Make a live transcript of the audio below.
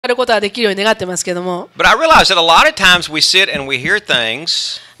ることができるように願ってますけども。 But I realize that a lot of times we sit and we hear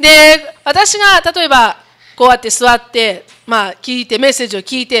things, で、私が例えばこうやって座って、聞いて、メッセージを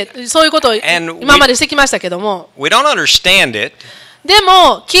聞いて、そういうことを And 今までしてきましたけども、 we don't understand it, で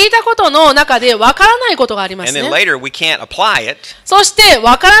も、聞いたことの中でわからないことがありま and す then ね。 later we can't apply it. そして、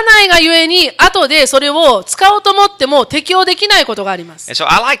わからないがゆえに、後でそれを使おうと思っても適用できないことがあります。 And so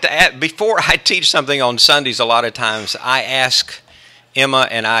I like to add, before I teach something on Sundays, a lot of times I ask Emma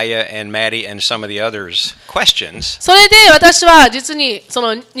and Aya and Maddie and some of the others questions. それで私は実にそ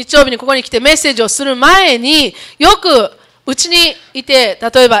の日曜日にここに来てメッセージをする前によくうちにいて、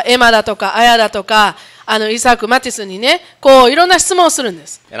例えばエマだとかアヤだとかイサク・マティスにね、こういろんな質問をするんで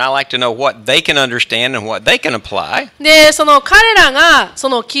す。 And I like to know what they can understand and what they can apply. で、その彼らがそ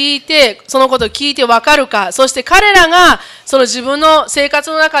の聞いて、そのことを聞いて分かるか、そして彼らがその自分の生活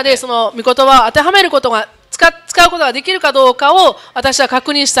の中でその御言葉を当てはめることが使うことができるかどうかを私は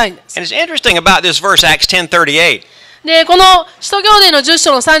確認したいんです。 And it's interesting about this verse, Acts 10:38. で、この使徒行伝の10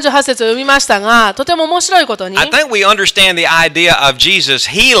章の38節を読みましたが、とても面白いことに、 I think we understand the idea of Jesus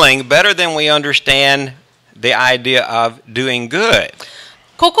healing better than we understand the idea of doing good.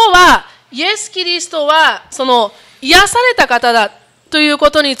 ここはイエス・キリストはその癒された方だという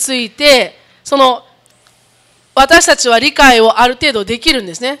ことについて、その私たちは理解をある程度できるん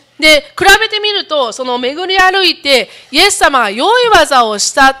ですね。で、比べてみると、その巡り歩いてイエス様が良い技を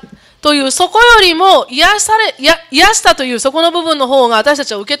したというそこよりも癒したというそこの部分の方が私た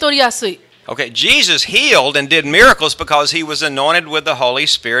ちは受け取りやすい。Okay, Jesus healed and did miracles because he was anointed with the Holy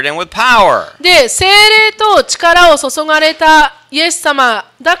Spirit and with power. で、聖霊と力を注がれたイエス様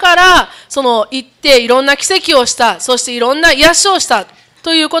だから、その行っていろんな奇跡をした、そしていろんな癒しをした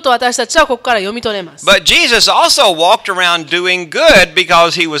ということを私たちはここから読み取れます。But Jesus also walked around doing good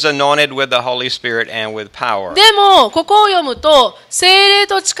because he was anointed with the Holy Spirit and with power. でも、ここを読むと、聖霊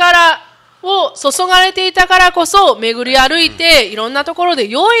と力を注がれていたからこそ、巡り歩いていろんなところで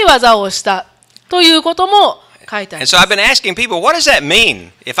良い技をしたということも書いてあり And ます。 so I've been asking people, what does that mean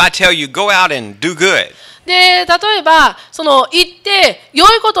if I tell you go out and do good? で、例えば、その行って良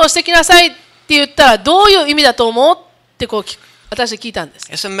いことをしてきなさいって言ったらどういう意味だと思うってこう私聞いたんです。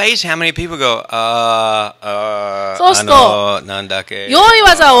It's amazing how many people go, そうすると、なんだっけ、良い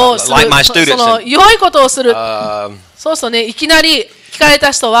技をする、 like my students その良いことをする、 and, そうするとね、いきなり聞かれ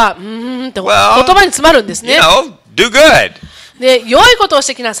た人は、って言 Well, 葉に詰まるんです you ね。 know, do good. で、良いことをし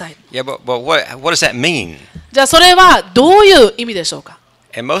てきなさい。 Yeah, but what does that mean? じゃあそれはどういう意味でしょうか。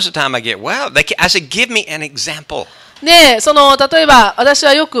 And most of the time I get, well, I said, give me an example. で、その例えば私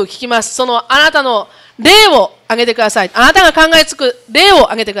はよく聞きます。そのあなたの例を挙げてください。あなたが考えつく例を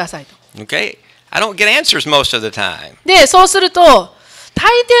挙げてくださいと。 Okay? I don't get answers most of the time. で、そうすると、大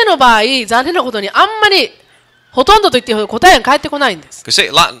抵の場合、残念なことにあんまりほとんどと言っていいほど答えが返ってこないんです。 Because see,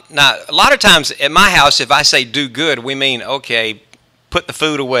 a lot of times at my house, if I say do good, we mean, okay, put the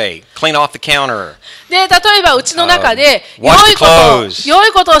food away, clean off the counter. で、例えばうちの中で、 wash the clothes. 良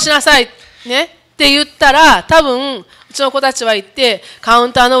いことをしなさい、ね、って言ったら、多分、うちの子たちは言って、カウ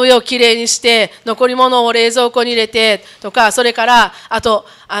ンターの上をきれいにして、残り物を冷蔵庫に入れて、とか、それから、あと、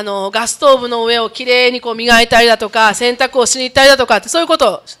ガストーブの上をきれいにこう磨いたりだとか、洗濯をしに行ったりだとかって、そういうこ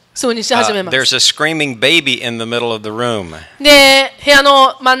とをすぐにし始めます。 There's a screaming baby in the middle of the room. で、部屋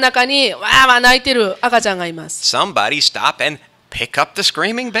の真ん中に、わーわー泣いてる赤ちゃんがいます。 Somebody stop and pick up the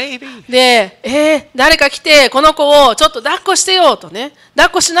screaming baby. で、誰か来て、この子をちょっと抱っこしてよとね、抱っ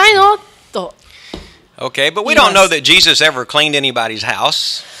こしないのと。Okay, but we don't know that Jesus ever cleaned anybody's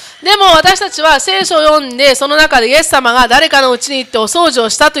house. でも私たちは聖書を読んで、その中でイエス様が誰かの家に行ってお掃除を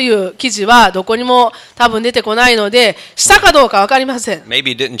したという記事はどこにも多分出てこないので、したかどうかわかりません。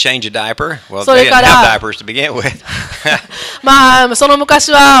 Maybe he didn't change a diaper. Well, そ they れ didn't から have diapers to begin with. まあ、その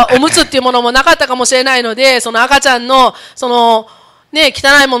昔はおむつっていうものもなかったかもしれないので、その赤ちゃんの、その、ね、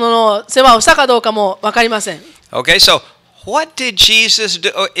汚いものの世話をしたかどうかもわかりません。 Okay, so what did Jesus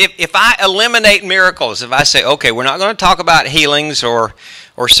do? If I eliminate miracles, if I say, okay, we're not going to talk about healings or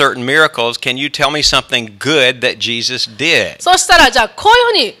certain miracles, can you tell me something good that Jesus did? そしたら、じゃあ、こ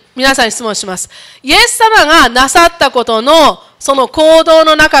ういうふうに皆さんに質問します。イエス様がなさったことの、その行動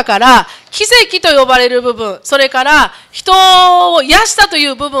の中から、奇跡と呼ばれる部分、それから人を癒したとい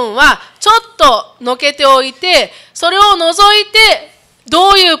う部分は、ちょっとのけておいて、それを除いて、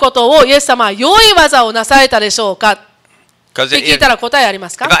どういうことをイエス様は良い技をなされたでしょうかって聞いたら答えありま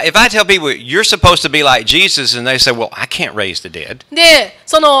すか？ if I tell people you're supposed to be like Jesus and they say, well, I can't raise the dead. で、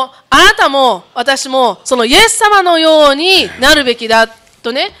あなたも私も、そのイエス様のようになるべきだ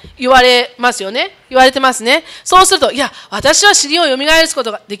とね、言われますよね。言われてますね。そうすると、いや、私は死人を蘇らすこ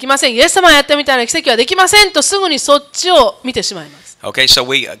とができません。イエス様がやったみたいな奇跡はできませんとすぐにそっちを見てしまいます。Okay, so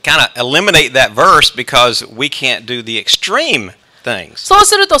we kind of eliminate that verse because we can't do the extreme things. そう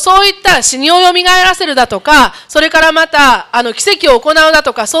すると、そういった死人を蘇らせるだとか、それからまた奇跡を行うだ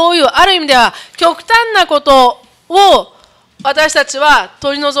とか、そういうある意味では極端なことを私たちは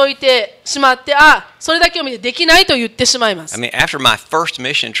取り除いてしまって、それだけを見てできないと言ってしまいます。I mean, after my first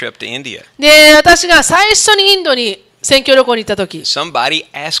mission trip to India, で、私が最初にインドに選挙旅行に行った時、 somebody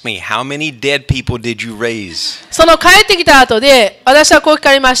asked me, "How many dead people did you raise?" その帰ってきた後で、私はこう聞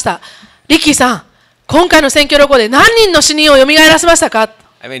かれました。リッキーさん、今回の選挙旅行で何人の死人を蘇らせましたか？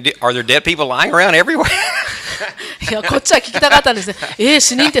 I mean, are there dead people lying around everywhere? いや、こっちは聞きたかったんですね。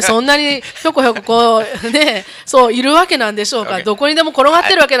死人ってそんなにひょこひょここうね、そういるわけなんでしょうか。Okay. どこにでも転がっ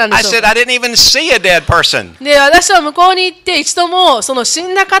てるわけなんで I しょう said か。 I didn't even see a dead person. で、私は向こうに行って一度もその死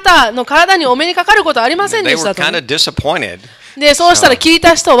んだ方の体にお目にかかることはありません They でし were たと、 kind of disappointed. で、そうしたら聞い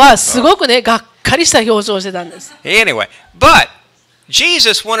た人はすごくね、がっかりした表情をしてたんです。 Anyway, but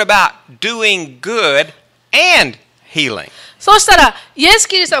Jesus went about doing good and healing. そうしたら、イエス・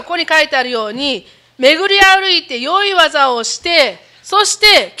キリストはここに書いてあるように、巡り歩いて良い技をして、そし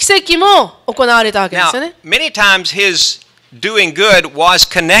て奇跡も行われたわけで Now, すよね。 many times his doing good was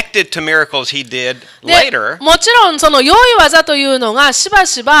connected to miracles he did で later. もちろんその良い技というのがしば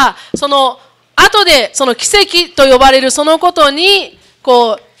しばその後でその奇跡と呼ばれるそのことに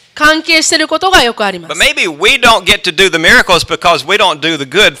こう関係していることがよくありま But す。 maybe we don't get to do the miracles because we don't do the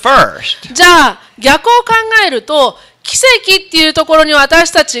good first. じゃあ逆を考えると奇跡っていうところに私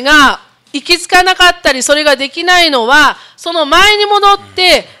たちが行き着かなかったりそれができないのはその前に戻っ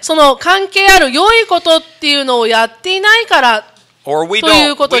てその関係ある良いことっていうのをやっていないから Or we とい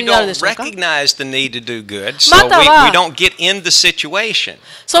うこと don't になるでしょうか。 recognize the need to do good, so または we don't get in the situation.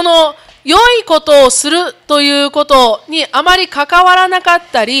 その良いことをするということにあまり関わらなかっ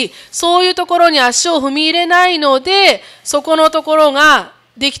たり、そういうところに足を踏み入れないので、そこのところが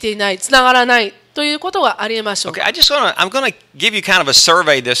できていない、つながらないということがありえましょう。Okay, I'm going to give you kind of a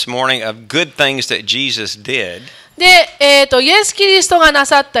survey this morning of good things that Jesus did. で、イエス・キリストがな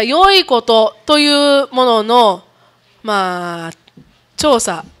さった良いことというものの、調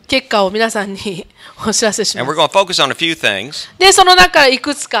査、結果を皆さんにお知らせしま And we're す。going to focus on a few things. で、その中からい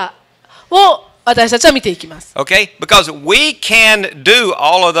くつかを私たちは見ていきます。 Okay? Because we can do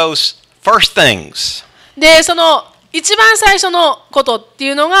all of those first things. で、その一番最初のことって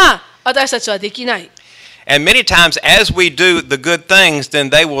いうのが私たちはできない。And many times as we do the good things, then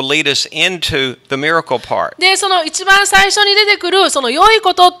they will lead us into the miracle part. で、その一番最初に出てくるその良い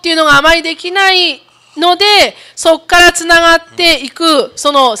ことっていうのがあまりできないので、そこからつながっていく、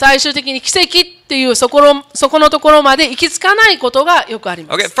その最終的に奇跡っていうそこのところまで行き着かないことがよくあり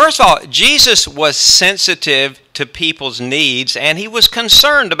ます。Okay, first of all, Jesus was sensitive to people's needs and he was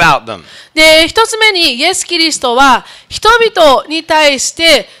concerned about them. で、一つ目にイエス・キリストは人々に対し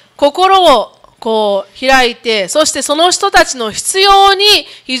て心をこう開いて、そしてその人たちの必要に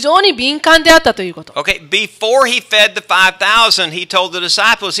非常に敏感であったということ。Okay, before he fed the 5,000, he told the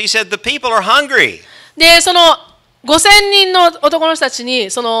disciples, he said, the people are hungry. で、その5000人の男の人たちに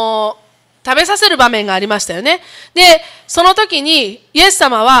その食べさせる場面がありましたよね。で、その時にイエス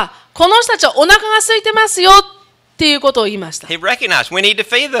様はこの人たちはお腹が空いてますよっていうことを言いました。 He recognized we need to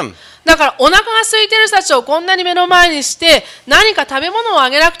feed them. だからお腹が空いてる人たちをこんなに目の前にして何か食べ物をあ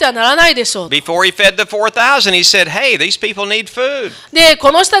げなくてはならないでしょう。 Before he fed the 4,000, he said, hey, these people need food. で、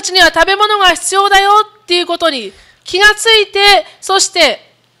この人たちには食べ物が必要だよっていうことに気がついて、そし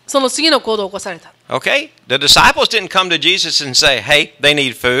てその次の行動を起こされた。Okay? The disciples didn't come to Jesus and say, hey, they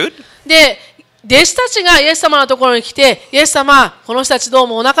need food. で、弟子たちがイエス様のところに来て、イエス様、この人たちどう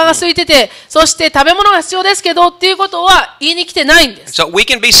もお腹が空いてて、そして食べ物が必要ですけどっていうことは言いに来てないんです。 So we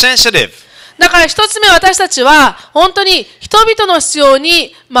can be sensitive. だから一つ目私たちは本当に人々の必要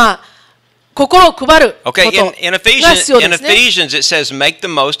に、心を配ること Okay, が in 必要ですね。 Ephesians, it says, make the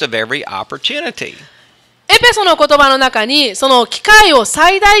most of every opportunity. エペソの言葉の中に、その機会を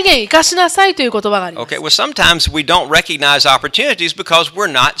最大限生かしなさいという言葉があります。 Okay, well, sometimes we don't recognize opportunities because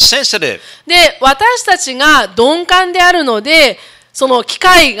we're not sensitive. で、私たちが鈍感であるので、その機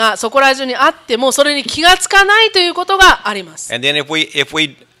会がそこら中にあっても、それに気がつかないということがあります。 And then if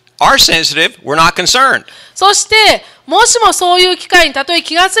we are sensitive, we're not concerned. そして、もしもそういう機会にたとえ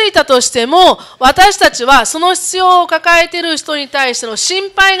気がついたとしても、私たちはその必要を抱えている人に対しての心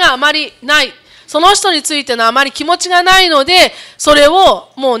配があまりない。その人についてのあまり気持ちがないので、それを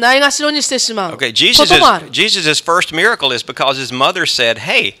もうないがしろにしてしまう Okay, こともある。 Jesus' first miracle is because his mother said,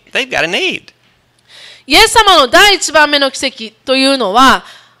 hey, they've got a need. イイエス様の第一番目の奇跡というのは、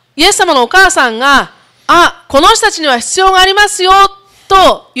イエス様のお母さんが、この人たちには必要がありますよ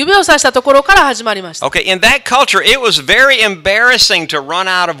と指をさしたところから始まりました。Okay, in that culture, it was very embarrassing to run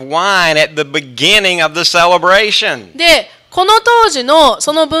out of wine at the beginning of the celebration. で、この当時の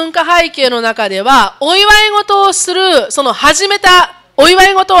その文化背景の中では、お祝い事をする、お祝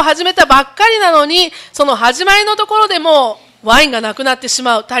い事を始めたばっかりなのに、その始まりのところでもワインがなくなってし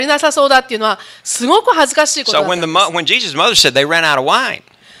まう、足りなさそうだっていうのは、すごく恥ずかしいことだったんです。So when Jesus' mother said they ran out of wine.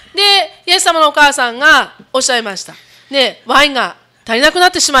 で、イエス様のお母さんがおっしゃいました。で、ワインが足りなくな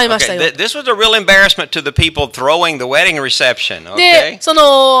ってしまいましたよ。Okay, this was a real embarrassment to the people throwing the wedding reception. Okay? で、そ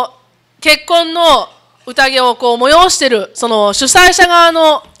の結婚の宴をこう催している、その主催者側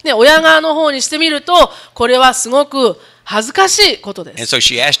の、ね、親側の方にしてみると、これはすごく恥ずかしいことです。And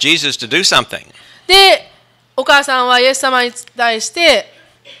so she asked Jesus to do something. で、お母さんはイエス様に対して、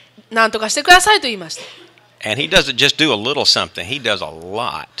何とかしてくださいと言いました。And he doesn't just do a little something, he does a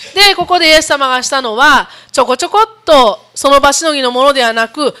lot. で、ここでイエス様がしたのは、ちょこちょこっとその場しのぎのものではな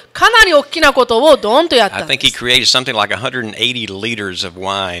く、かなり大きなことをドンとやったん I で think す。 he created something like 180 liters of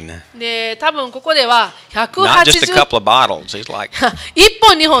wine. で、多分ここでは Not just a 180 couple of bottles. He's like, 1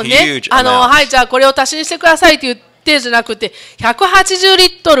本2本ね Huge amount. はい、じゃあこれを足しにしてくださいと言ってじゃなくて、180リ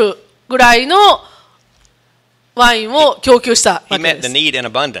ットルぐらいのワインを供給したわ he け met で the す。 need in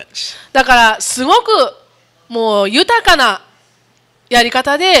abundance. だからすごくもう豊かなやり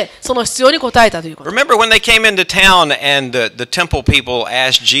方でその必要に応えたということ。 Remember when they came into town and the temple people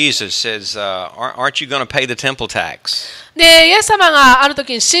asked Jesus, says, aren't you going to pay the temple tax? で、イエス様がある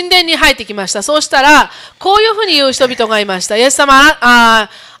時に神殿に入ってきました。そうしたら、こういうふうに言う人々がいました。イエス様、あ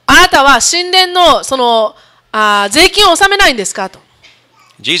なたは神殿のその税金を納めないんですかと。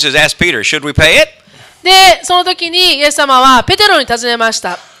Jesus asked Peter, should we pay it? で、その時にイエス様はペテロに尋ねまし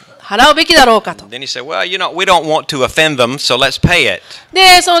た。払うべきだろうかと。 Then he said, well, we don't want to offend them, so let's pay it.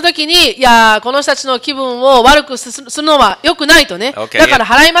 で、その時に、いや、この人たちの気分を悪くするのは良くないとね。Okay, だから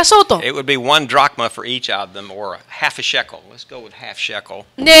払いましょうと。 It would be 1 drachma for each of them, or half a shekel. Let's go with half shekel.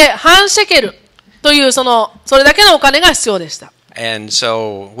 で、半シェケルというそれだけのお金が必要でした。And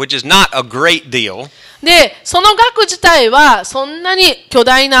so, which is not a great deal. で、その額自体はそんなに巨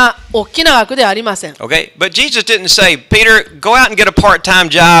大な大きな額ではありません。 Okay, but Jesus didn't say, Peter, go out and get a part-time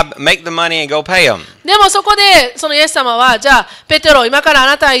job, make the money, and go pay them. でもそこでそのイエス様は、じゃあペテロ、今からあ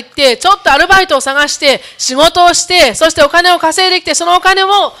なた行ってちょっとアルバイトを探して仕事をして、そしてお金を稼いできて、そのお金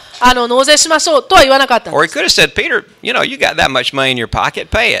を納税しましょうとは言わなかったん Or で he す。 could have said, Peter, you got that much money in your pocket,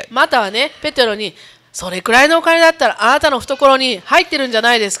 pay it. またはね、ペテロに、それくらいのお金だったらあなたの懐に入ってるんじゃ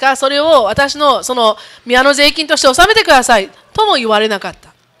ないですか、それを私のその宮の税金として納めてくださいとも言われなかった。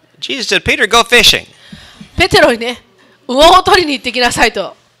 Jesus said, Peter, go fishing. ペテロにね、魚を取りに行ってきなさい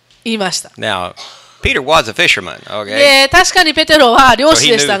と言いました。 Now, Peter was a fisherman, okay? で、確かにペテロは漁 So 師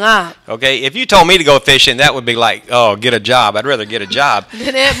he でしたが、 okay, if you told me to go fishing, that would be like, oh, get a job. I'd rather get a job.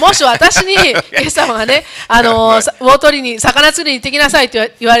 でね、もし私にイエス様がね、魚取りに、魚釣りに行ってきなさいと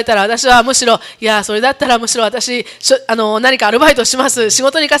言われたら、私はむしろ、いや、それだったらむしろ私、何かアルバイトします、仕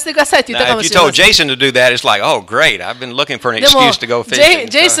事に行かせてくださいって言ったか Now, も if し you れま told せん。 Jason to do that, it's like, oh, great. I've been looking for an でも、 excuse to go fishing.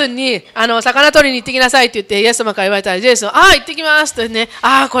 ジェイソンに魚取りに行ってきなさいって言ってイエス様から言われたら、ジェイソン、行ってきますとね、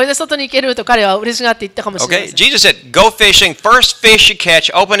これで外に行けると彼は嬉しがって言ったかもしれませ Okay, ん。 Jesus said, go fishing. First fish you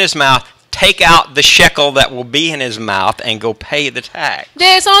catch, open his mouth, take out the shekel that will be in his mouth, and go pay the tax.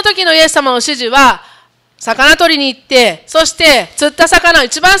 で、その時のイエス様の指示は、魚取りに行って、そして釣った魚、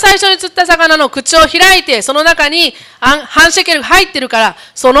一番最初に釣った魚の口を開いて、その中に半シェケルが入ってるから、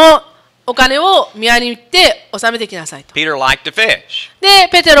そのお金を宮に行って納めてきなさいと。 Peter liked to fish, で、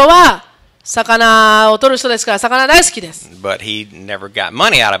ペテロは魚を取る人ですから魚大好きです。 but he never got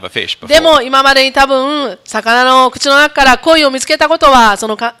money out of a fish で before. も今までに多分魚の口の中から鯉を見つけたことは、そ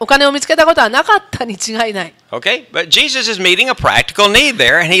のお金を見つけたことはなかったに違いない。 Okay, but Jesus is meeting a practical need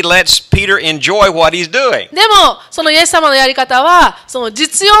there, and he lets Peter enjoy what he's doing. でもそのイエス様のやり方は、その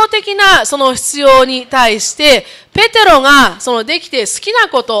実用的なその必要に対してペテロがそのできて好きな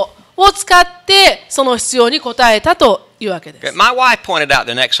ことを使ってその必要に応えたというわけで Okay, す。 my wife pointed out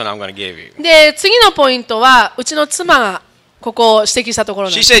the next one I'm going to give you. で、次のポイントはうちの妻がここを指摘したところ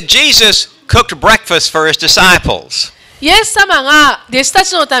なん She です。 said Jesus cooked breakfast for his disciples. イエス様が弟子た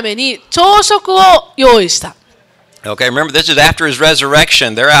ちのために朝食を用意した。Okay, remember this is after his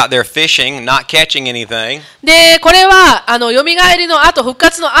resurrection. They're out there fishing, not catching anything. で、これは、蘇りの後、復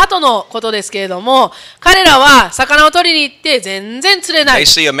活の後のことですけれども、彼らは魚を取りに行って全然釣れな They い。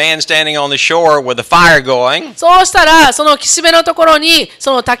 see a man standing on the shore with a fire going. そうしたら、その岸辺のところに、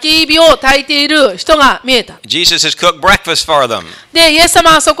その焚き火を焚いている人が見えた。 Jesus has cooked breakfast for them. で、イエス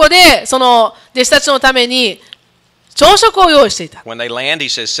様はそこで、その弟子たちのために朝食を用意していた。 When they land, he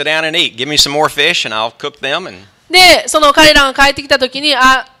says, "Sit down and eat. Give me some more fish, and I'll cook them." And で、その彼らが帰ってきたときに、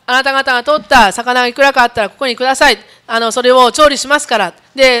あなた方が取った魚がいくらかあったらここにください。それを調理しますから。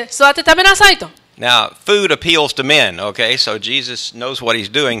で、座って食べなさいと。 now, food appeals to men. Okay, so Jesus knows what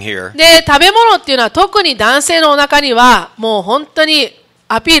he's doing here. で、食べ物っていうのは特に男性のお腹にはもう本当に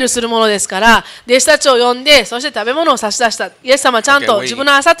アピールするものですから、弟子たちを呼んで、そして食べ物を差し出した。イエス様はちゃんと自分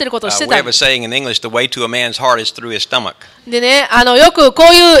のなさっていることをしてた We have a saying in English: "The way to a man's heart is through his stomach." でね、よくこ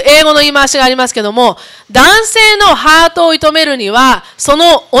ういう英語の言い回しがありますけども、男性のハートを射止めるには、そ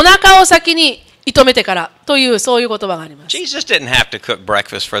のお腹を先に射止めてからという、そういう言葉があります。 Jesus didn't have to cook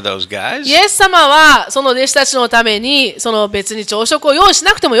breakfast for those guys. イエス様は、その弟子たちのために、その別に朝食を用意し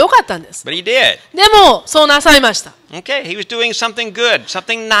なくてもよかったんです。 But he did. でも、そうなさいました。 Okay, he was doing something good,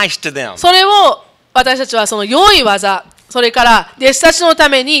 something nice to them. それを私たちはその良い技、それから弟子たちのた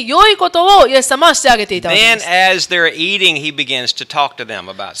めに良いことをイエス様はしてあげていたわけ Then, です。 as they're eating, he begins to talk to them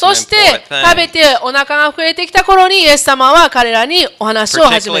about some そして important 食べ things. てお腹が膨れてきた頃にイエス様は彼らにお話を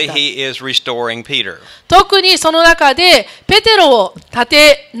始 Particularly, めた。 he is restoring Peter. 特にその中でペテロを立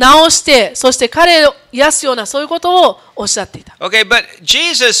て直して、そして彼を癒すようなそういうことをおっしゃっていた。 Okay, but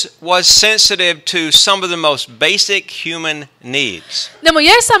Jesus was sensitive to some of the most basic human needs. でもイ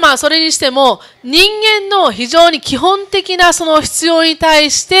エス様はそれにしても人間の非常に基本的なその必要に対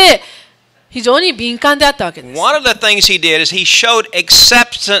して非常に敏感であったわけです。 One of the things he did is he showed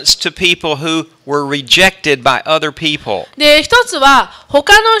acceptance to people who were rejected by other people. で、一つは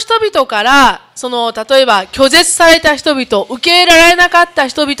他の人々からその例えば拒絶された人々、受け入れられなかった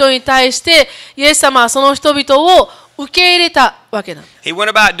人々に対してイエス様はその人々を受け入れたわけなんです。 He went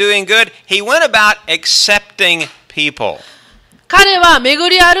about doing good. He went about accepting people. 彼は巡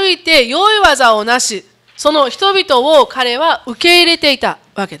り歩いて良い技をなし、その人々を彼は受け入れていた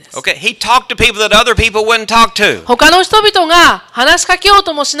わけです。 Okay, he talked to people that other people wouldn't talk to. 他の人々が話しかけよう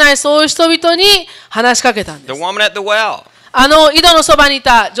ともしないそういう人々に話しかけたんで The す。 woman at the well. 井戸のそばにい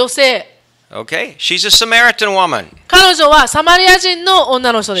た女性、 Okay, she's a Samaritan woman. 彼女はサマリア人の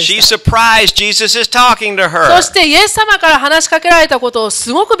女の人で She's した。 surprised Jesus is talking to そ her. してイエス様から話しかけられたことを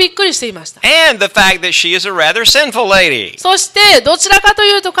すごくびっくりしていました。 And the fact that she is a rather sinful lady. そしてどちらかと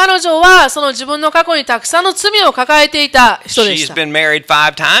いうと彼女はその自分の過去にたくさんの罪を抱えていた人でし She's た。 been married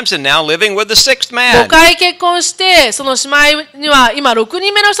 5 times and now living with the 6th 5 man. 回結婚してその姉妹には今6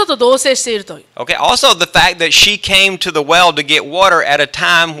人目の人と同棲しているという。 Okay, also the fact that she came to the well to get water at a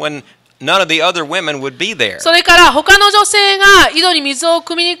time when none of the other women would be there. それから他の女性が井戸に水を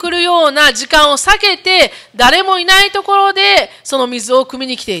汲みに来るような時間を避けて誰もいないところでその水を汲み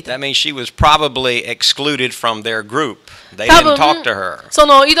に来ていた。 That means she was probably excluded from their group. They 多 didn't talk 分 to her. そ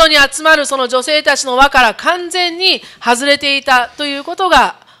の井戸に集まるその女性たちの輪から完全に外れていたということ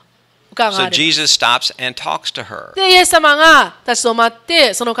が伺わ So れます。 Jesus stops and talks to her. でイエス様が立ち止まっ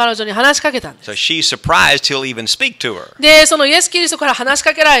てその彼女に話しかけたんです。 So she's surprised he'll even speak to her. でそのイエス・キリストから話し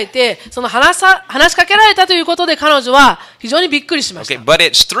かけられてその話しかけられたということで彼女は非常にびっくりしました。 Okay, but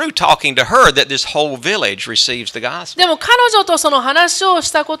it's through talking to her that this whole village receives the gospel. でも彼女とその話を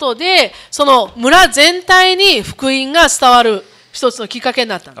したことでその村全体に福音が伝わる一つのきっかけに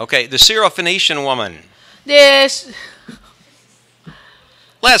なったんです。 Okay, the Syrophoenician woman. で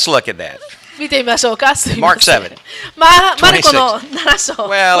Let's look at that. 見てみましょうか。すいません Mark 7. マルコの7章。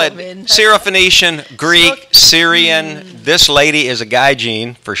 Well, ご it, めんなさい Syrophoenician, Greek, Syrian. This lady is a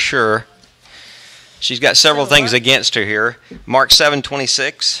Gaijin for sure. She's got several things against her here. Mark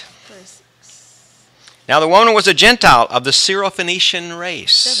 7:26. Now the woman was a Gentile of the Syrophoenician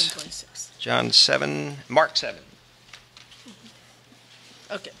race. 7:26 John 7, Mark 7.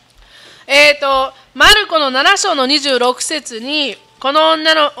 OK マルコの7章の26節にこの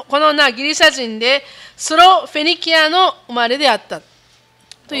女はギリシャ人でスロフェニキアの生まれであった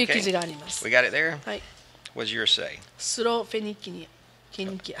という記事があります。 We got it there? はい、 What does yours say? スロフェニキア。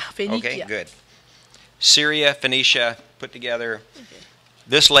 Okay, good. Syria, Phoenicia, put together.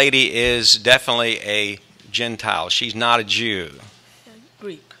 This lady is definitely a Gentile. She's not a Jew.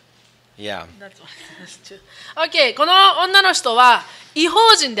 Greek. Yeah. OK この女の人は異邦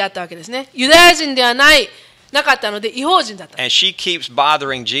人であったわけですね。ユダヤ人ではないなかったので違法人だった。 And she keeps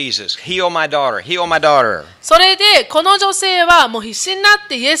bothering Jesus. Heal my daughter. Heal my daughter. それでこの女性はもう必死になっ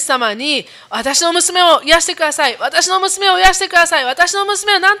てイエス様に私の娘を癒してください、私の娘を癒してください、私の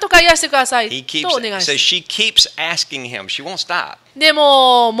娘を何とか癒してください He とお願い so して、 she keeps asking him. She won't stop. で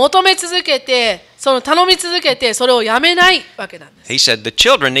も求め続けて、その頼み続けてそれをやめないわけなんです。 He said the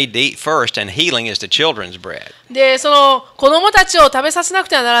children need to eat first, and healing is the children's bread. でその子供たちを食べさせなく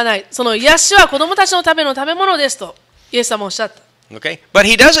てはならない、その癒しは子供たちのための食べ物ですとイエス様おっしゃった。 Okay? But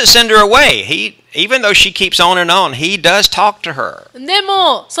he doesn't send her away. Even though she keeps on and on, he does talk to her. で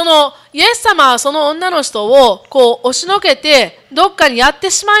もそのイエス様はその女の人をこう押しのけてどっかにやって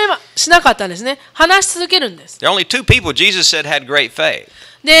しなかったんですね。話し続けるんです。 There are only two people Jesus said had great faith.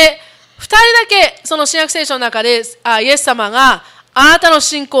 で2人だけその新約聖書の中でイエス様があなたの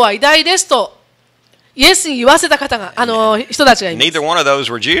信仰は偉大ですとイエスに言わせた方が人たちがいます。 Neither one of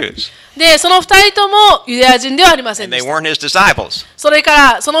those were Jews. でその2人ともユダヤ人ではありません And で they した。 weren't his disciples. それ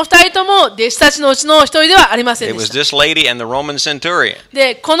からその2人とも弟子たちのうちの1人ではありません It で was した。 this lady and the Roman centurion.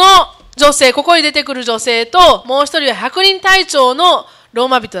 でこの女性、ここに出てくる女性ともう1人は百人隊長のロー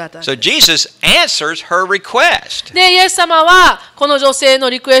マ人だったんです。 So Jesus answers her request. でイエス様はこの女性の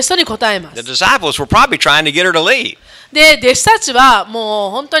リクエストに応えま The す。 disciples were probably trying to get her to leave. で弟子たちはも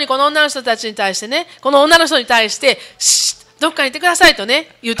う本当にこの女の人たちに対してね、この女の人に対してどっかにいてくださいとね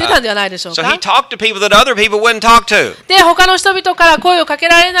言ってたんではないでしょう So か。 he talked to people that other people wouldn't talk to. で他の人々から声をかけ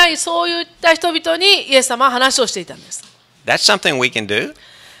られない、そういった人々にイエス様は話をしていたんです。 That's something we can do.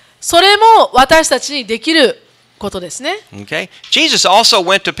 それも私たちにできることですね。 Okay? Jesus also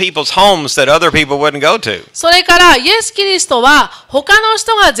went to people's homes that other people wouldn't go to. それからイエス・キリストは他の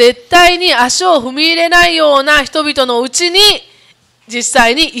人が絶対に足を踏み入れないような人々のうちに実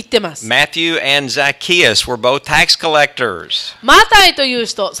際に行ってます。 Matthew and Zacchaeus were both tax collectors. マタイという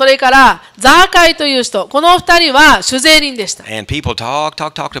人、それからザーカイという人、この二人は酒税人でした。 And people talked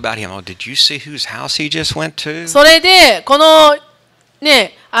about him. Oh, did you see whose house he just went to? それでこの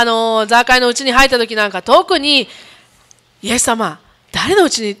ね、ザーカイのうちに入った時なんか特にイエス様誰のう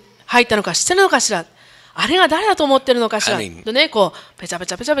ちに入ったのか知ってるのかしら、あれが誰だと思ってるのかしら、とね、こうペチャペ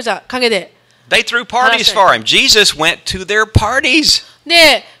チャペチャペチャ陰で They threw parties for him. Jesus went to their parties.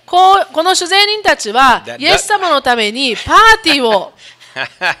 でこの酒税人たちはイエス様のためにパーティーを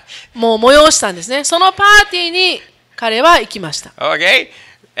もう催したんですね。そのパーティーに彼は行きました。 Okay?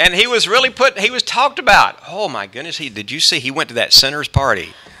 And he was talked about. Oh my goodness, did you see he went to that sinner's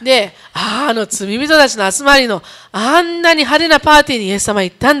party? で、罪人たちの集まりのあんなに派手なパーティーにイエス様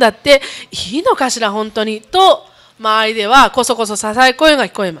行ったんだっていいのかしら本当にと周りではこそこそささやく声が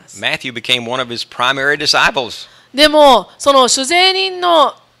聞こえます。 Matthew became one of his primary disciples. でもその酒税人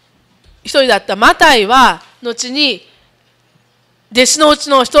の一人だったマタイは後に弟子のうち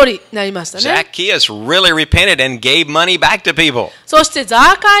の一人になりましたね。 Zacchaeus really repented and gave money back to people. そしてザ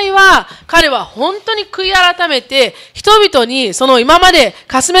ーカイは彼は本当に悔い改めて人々にその今まで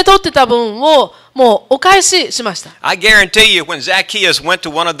かすめ取ってた分をもうお返ししました。 I guarantee you, when Zacchaeus went to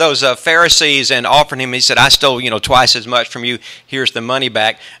one of those Pharisees and offered him, he said, I stole, twice as much from you. Here's the money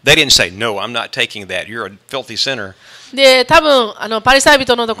back. They didn't say, no, I'm not taking that. You're a filthy sinner. で多分パリサイ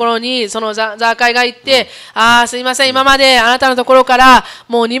人のところにそのザーカイが行って、すいません、今まであなたのところから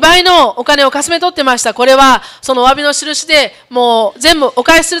もう2倍のお金をかすめ取ってました。これはそのお詫びの印でもう全部お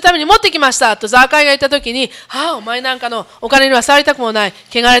返しするために持ってきましたとザーカイが言ったときに、お前なんかのお金には触りたくもない、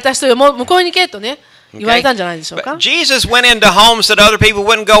汚れた人よ、もう向こうに行けとね言われたんじゃないでしょうか。 But Jesus went into homes that other people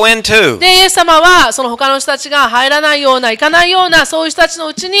wouldn't go into. でイエス様はその他の人たちが入らないような、行かないようなそういう人たちの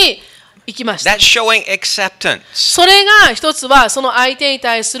うちに行きました。 That's showing acceptance. それが一つはその相手に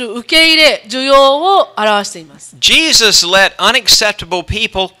対する受け入れ、需要を表しています。 Jesus let unacceptable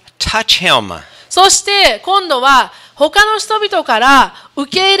people touch him. そして今度は他の人々から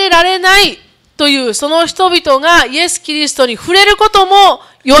受け入れられないというその人々がイエス・キリストに触れることも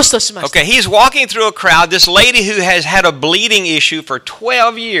良しとしました。 Okay, he's walking through a crowd. This lady who has had a bleeding issue for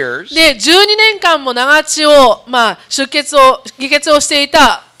 12 years. で、12年間も長血を、出血を、議決をしてい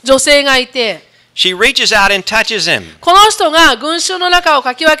た女性がいて、 She reaches out and touches him. この人が群衆の中を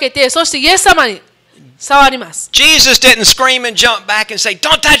かき分けて、そしてイエス様に触ります。 Jesus didn't scream and jump back and say,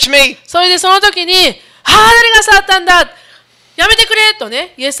 "Don't touch me." それでその時に、誰が触ったんだ、やめてくれと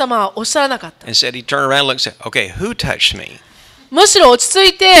ね、イエス様はおっしゃらなかった。 And said he turned around and looked and said, "Okay, who touched me?" むしろ落ち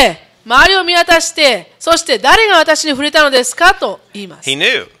着いて、周りを見渡して、そして誰が私に触れたのですかと言います。 He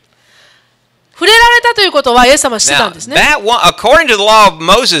knew. 触れられたということはイエス様は知ってた Now, んですね。 according to the law of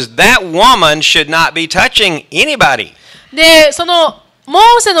Moses, that woman should not be touching anybody. で、そのモ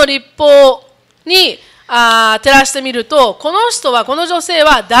ーセの律法に照らしてみると、この人は、この女性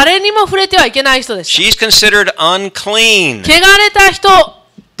は誰にも触れてはいけない人です。 She's considered unclean. 汚れた人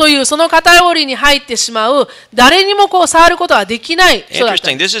というそのカテゴリーに入ってしまう、誰にもこう触ることができない人だった。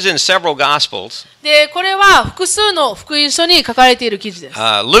 Interesting. This is in several Gospels. で、これは複数の福音書に書かれている記事です。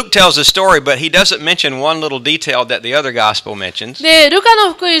 Luke tells a story, but he doesn't mention one little detail that the other Gospel mentions. で、ルカ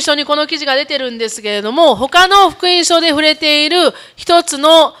の福音書にこの記事が出てるんですけれども、他の福音書で触れている一つ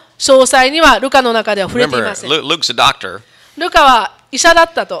の詳細にはルカの中では触れてい Remember, ません。 Luke's a doctor. ルカは医者だ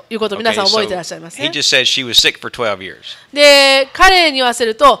ったということを皆 Okay, さん覚え so てらっしゃいます he ね。 just says she was sick for 12 years. で、彼に言わせ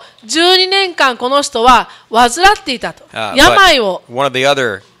ると、12年間この人は患っていたと。 But 病を。 one of the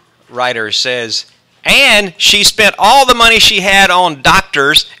other writers says, and she spent all the money she had on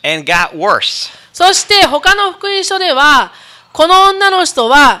doctors and got worse. そして他の福音書では、この女の人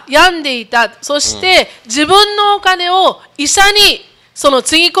は病んでいた。そして自分のお金を医者に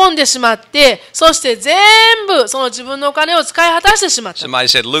つぎ込んでしまって、そして全部その自分のお金を使い果たしてしまった。 Somebody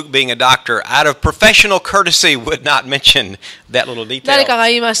said Luke, being a doctor, out of professional courtesy, would not mention that little 誰か detail. が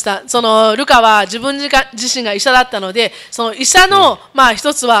言いました。ルカは自分自身が医者だったので、その医者の、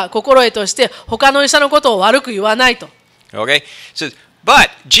一つは心得として、他の医者のことを悪く言わないと。Okay? Says,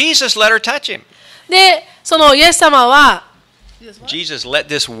 but Jesus let her touch him. で、そのイエス様は、Jesus let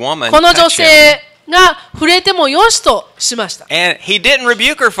this woman この女 touch him. 性が触れてもよしとしました。 And he didn't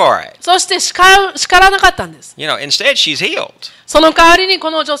rebuke her for it. そして叱らなかったんです。 You know, instead she's healed. その代わりにこ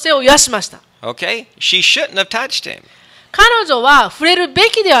の女性を癒しました。 Okay? She shouldn't have touched him, 彼女は触れるべ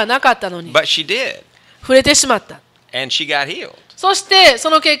きではなかったのに、 but she did. 触れてしまった。 And she got healed. そしてそ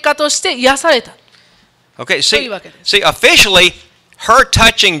の結果として癒された。 Okay, そういうわけです。 see, officially, her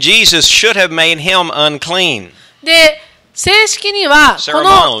touching Jesus should have made him unclean. で、正式には、この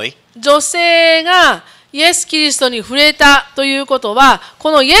Ceremonially. 女性がイエス・キリストに触れたということは、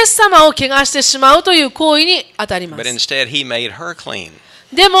このイエス様を汚してしまうという行為に当たりま But す。 instead, he made her clean.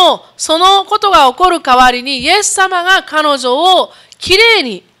 でも、そのことが起こる代わりに、イエス様が彼女をきれい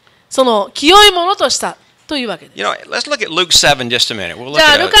に、清いものとしたというわけです。 You know, let's look at Luke 7 just a minute. We'll look じ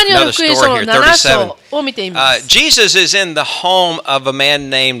ゃあ、 at ルカによる another 福音書 story の here, 7 37. 章を見てみます。 Jesus is in the home of a man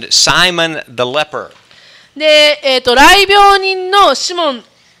named Simon the leper. で、雷病人のシモン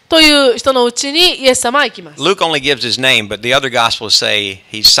という人のうちにイエス様は行きます。 Luke only gives his name, but the other Gospels say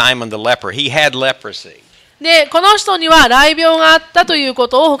he's Simon the leper. He had leprosy. で、この人には雷病があったというこ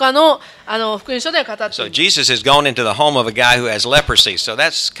とを他の福音書では語ってい So ます。 Jesus has gone into the home of a guy who has leprosy. So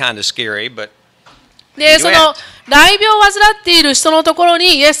that's kind of scary, but で、その雷病を患っている人のところ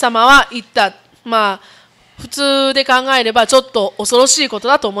にイエス様は行った。普通で考えればちょっと恐ろしいこと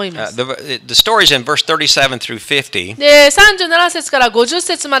だと思います。 the story is in verse 37 through 50. で、37節から50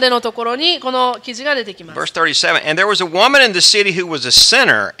節までのところにこの記事が出てきます。 Verse 37, and there was a woman in the city who was a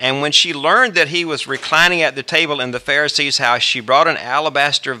sinner, and when she learned that he was reclining at the table in the Pharisee's house, she brought an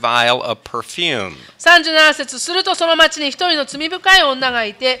alabaster vial of perfume. 37節するとその町に一人の罪深い女が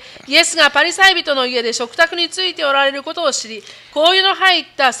いて、イエスがパリサイ人の家で食卓についておられることを知り、香油の入っ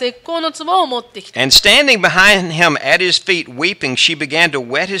た石膏の壺を持ってきた。 And standing behind him at his feet, weeping, she began to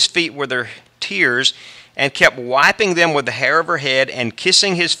wet his feet with her tears, and kept wiping them with the hair of her head, and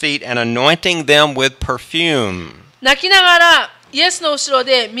kissing his feet, and anointing them with perfume. 泣きながらイエスの後ろ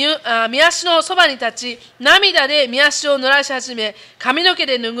で御足のそばに立ち、涙で御足を濡らし始め、髪の毛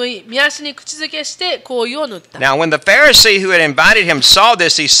で拭い、御足に口づけして香油を塗った。 Now when the Pharisee who had invited him saw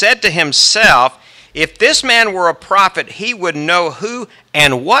this, he said to himself, if this man were a prophet, he would know who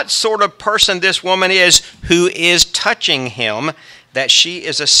and what sort of person this woman is who is touching him, that she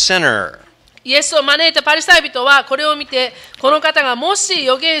is a sinner. イエスを招いたパリサイ人はこれを見て、この方がもし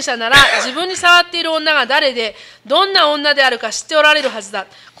預言者なら自分に触っている女が誰で、どんな女であるか知っておられるはずだ。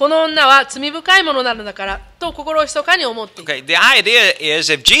この女は罪深いものなのだから、と心ひそかに思っていた。 Okay, the idea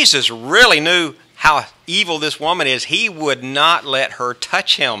is if Jesus really knew how evil this woman is, he would not let her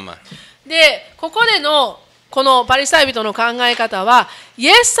touch him. で、ここでのこのパリサイ人の考え方は、イ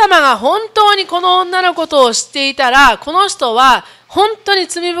エス様が本当にこの女のことを知っていたら、この人は本当に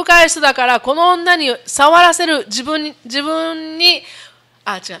罪深い人だから、この女に触らせる、違う。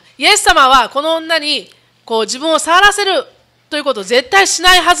イエス様はこの女に自分を触らせるということを絶対し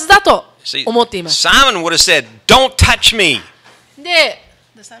ないはずだと See, 思っています。 Simon would have said, don't touch me. で、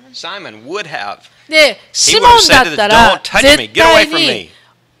Simon would have. シ He モ would have ンだ said っ to た them, ら don't touch me, 絶 get away 対 from に me.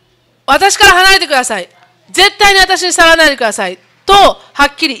 私から離れてください。絶対に私に触らないでください。とは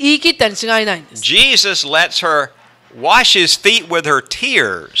っきり言い切ったに違いないんです。 Jesus lets her wash his feet with her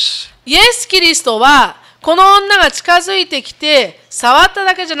tears. イエス・キリストはこの女が近づいてきて触った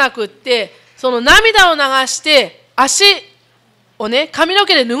だけじゃなくって、その涙を流して足をね、髪の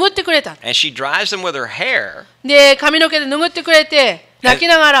毛で拭ってくれた。 And she dries them with her hair. で、髪の毛で拭ってくれて、泣き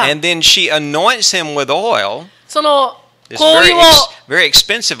ながら、 And then she anoints him with oil. その This 香油を、 very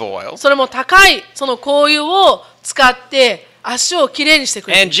expensive oil. それも高いその香油を使って足をきれいにして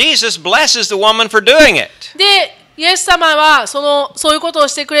くれる。 And Jesus blesses the woman for doing it. で、イエス様はそういうことを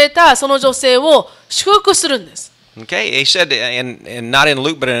してくれたその女性を祝福するんです。 Okay, he said, and not in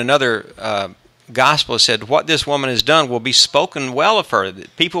Luke, but in another gospel, said, what this woman has done will be spoken well of her.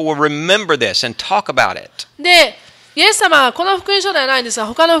 People will remember this and talk about it. で、イエス様はこの福音書ではないんですが、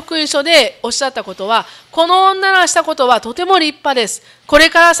他の福音書でおっしゃったことは、この女のしたことはとても立派です。これ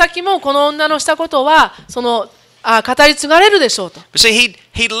から先もこの女のしたことは語り継がれるでしょうと。But see,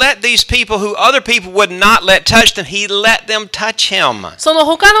 he let these people who other people would not let touch them, he let them touch him. その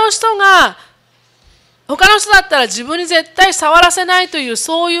他の人だったら自分に絶対触らせないという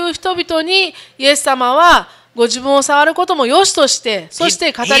そういう人々にイエス様はご自分を触ることも良しとして、そし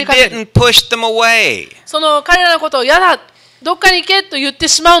て語りかける。 He didn't push them away. その彼らのことをやだ、どっかに行けと言って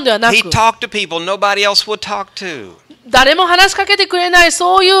しまうんではなく、 He talked to people nobody else would talk to. 誰も話しかけてくれない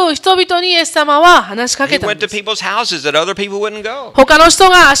そういう人々にイエス様は話しか He けたん went で to す。 people's houses that other people wouldn't go. 他の人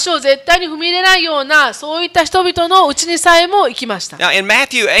が足を絶対に踏み入れないようなそういった人々のうちにさえも行きました。 Now in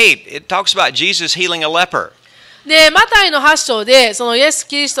Matthew 8, it talks about Jesus healing a leper. で、マタイの8章でそのイエス・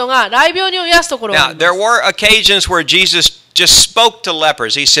キリストが雷病に癒すところがあ Now ります。 there were occasions where Jesus just spoke to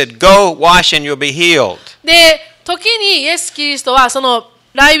lepers. He said, "Go wash and you'll be healed." で、時にイエス・キリストはその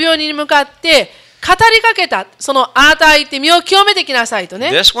雷病に向かって語りかけた。あなたは行って身を清めてきなさいとね。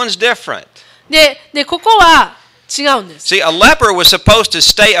 This one's different. で、ここは違うんです。 See, a leper was supposed to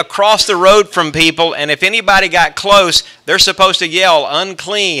stay across the road from people, and if anybody got close, they're supposed to yell,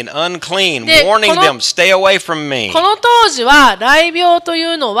 "Unclean, unclean," warning them, "Stay away from me." この当時は雷病とい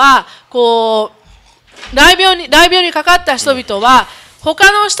うのは雷病にかかった人々は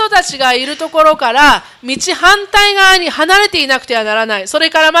他の人たちがいるところから道反対側に離れていなくてはならない。それ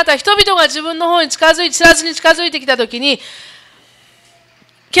からまた人々が自分の方に知らずに近づいてきたときに、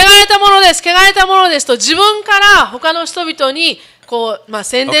汚れたものです、汚れたものですと自分から他の人々に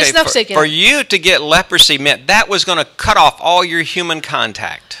宣伝しなくちゃいけな For い。 you to get leprosy meant that was going to cut off all your human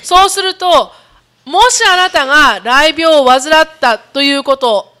contact. そうすると、もしあなたが雷病を患ったというこ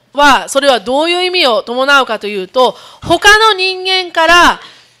とは、それはどういう意味を伴うかというと、他の人間から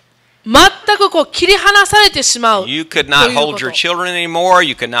全く切り離されてしまう。 You could not hold your children anymore.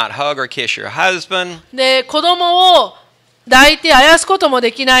 You could not hug or kiss your husband. で、子供を抱いてあやすことも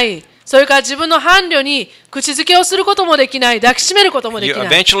できない。それから自分の伴侶に口づけをすることもできない。抱きしめることもできない。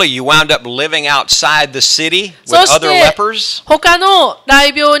 Eventually, you wound up living outside the city with そし other て lepers. 他の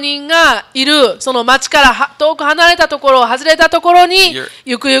雷病人がいるその町から遠く離れたところ、外れたところに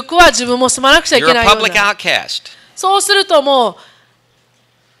ゆくゆくは自分も住まなくちゃい You're け a ないよう public な。 outcast. そうするとも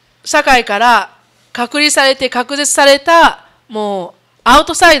う社会から隔離されて隔絶されたもうアウ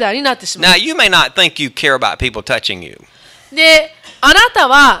トサイダーになってしまう。 Now, you may not think you care about people touching you. で、あなた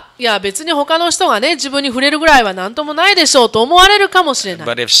はいや別に他の人がね自分に触れるぐらいは何ともないでしょうと思われるかもしれない。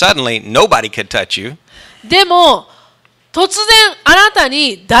 But if suddenly nobody could touch you, でも突然あなた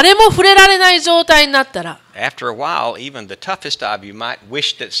に誰も触れられない状態になったら、 after a while, even the toughest of you might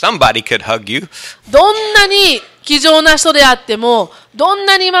wish that somebody could hug you. どんなに気丈な人であっても、どん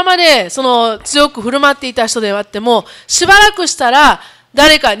なに今まで強く振る舞っていた人であっても、しばらくしたら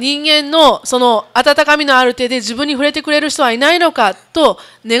誰か人間の温かみのある手で自分に触れてくれる人はいないのかと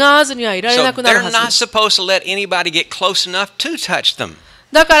願わずにはいられ So なくなる they're はず not です。 supposed to let anybody get close enough to touch them.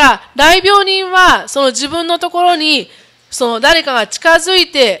 だから雷病人は自分のところに誰かが近づ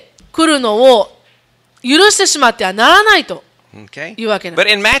いてくるのを許してしまってはならないと Okay? いうわけなんです。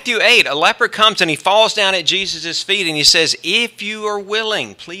 But in Matthew 8, a leper comes and he falls down at Jesus' feet and he says, "If you are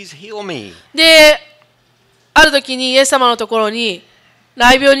willing, please heal me." で、ある時にイエス様のところに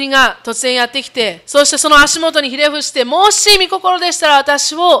雷病人が突然やってきて、そしてその足元にひれ伏して、もし御心でしたら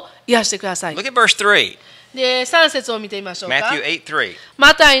私を癒してください。 Look at verse 3. で、3節を見てみましょうか。 Matthew 8:3.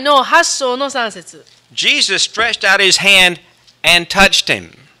 マタイの8章の3節。Jesus stretched out his hand and touched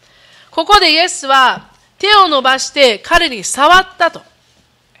him. ここでイエスは手を伸ばして彼に触ったと。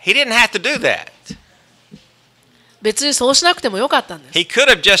He didn't have to do that. 別にそうしなくてもよかったんです。 He could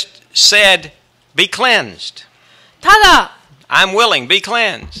have just said, "Be cleansed." ただ、I'm willing, be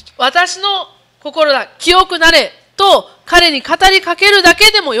cleansed. 私の心だ、清くなれと彼に語りかけるだ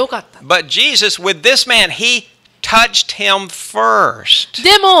けでもよかった。 But Jesus, with this man, he touched him first.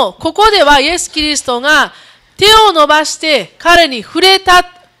 でも、ここではイエス・キリストが手を伸ばして彼に触れた、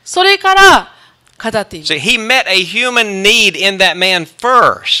それから語っています。 See, he met a human need in that man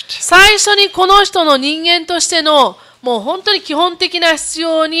first. 最初にこの人の人間としてのもう本当に基本的な必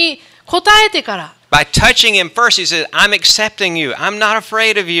要に応えてから、By touching him first, he said, I'm accepting you. I'm not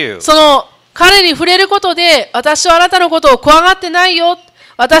afraid of you. その彼に触れることで、私はあなたのことを怖がってないよ。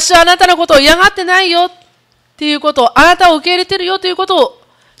私はあなたのことを嫌がってないよ。っていうことを、あなたを受け入れてるよということを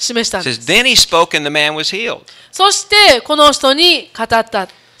示したん It で says, す。 then he spoke and the man was healed. そしてこの人に語った。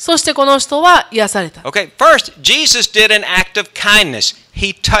そしてこの人は癒された。 Okay, first, Jesus did an act of kindness.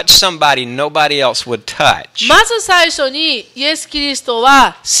 He touched somebody nobody else would touch. まず最初にイエス・キリスト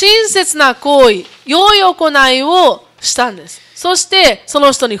は親切な行為、良い行いをしたんです。そしてそ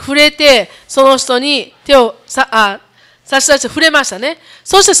の人に触れて、その人に手を差し出して触れましたね。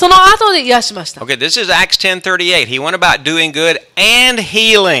そしてその後で癒しました。 Okay, this is Acts 10:38. He went about doing good and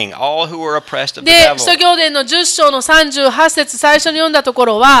healing all who were oppressed of the で、 devil. 使徒行伝の10章の38節最初に読んだとこ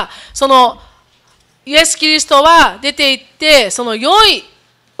ろは、そのイエス・キリストは出て行って、その良い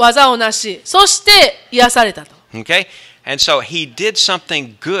技をなし、そして癒されたと。 Okay? And so he did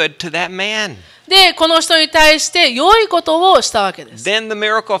something good to that man. で、この人に対して良いことをしたわけです。 Then the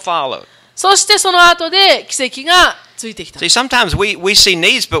miracle followed. そしてその後で奇跡がついてきた。 See, sometimes we see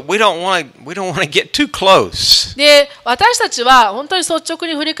needs, but we don't want to get too close. で、私たちは本当に率直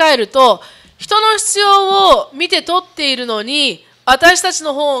に振り返ると、人の必要を見て取っているのに、私たち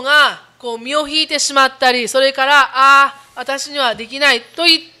の方がこう身を引いてしまったり、それから私にはできないと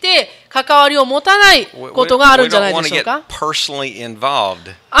言って関わりを持たないことがあるんじゃないでしょうか。 We don't want to get personally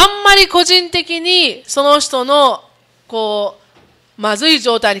involved. あんまり個人的にその人のこうまずい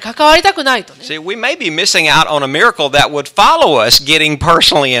状態に関わりたくないとね。 See, we may be missing out on a miracle that would follow us getting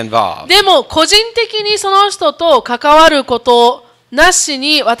personally involved. でも個人的にその人と関わることなし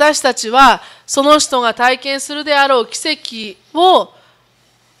に、私たちはその人が体験するであろう奇跡を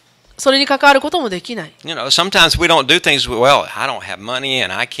それに関わることもできない。 You know, sometimes we don't do things, well, I don't have money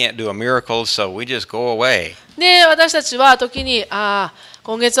and I can't do a miracle, so we just go away. で、私たちは時に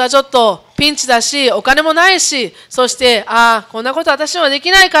今月はちょっとピンチだし、お金もないし、そしてこんなこと私にはで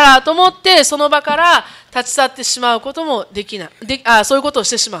きないからと思ってその場から立ち去ってしまうこともできない。そういうことをし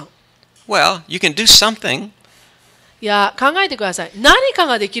てしまう。 Well, you can do something. いや、考えてください。何か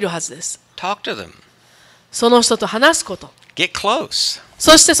ができるはずです。 Talk to them. その人と話すこと。 Get close.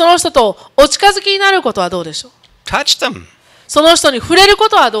 そしてその人とお近づきになることはどうでしょう。 Touch them. その人に触れるこ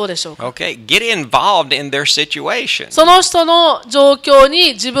とはどうでしょうか。 Okay, get involved in their situation. その人の状況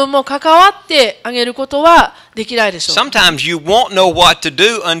に自分も関わってあげることはできないでしょうか。 Sometimes you won't know what to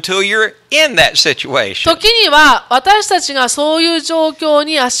do until you're in that situation. 時には私たちがそういう状況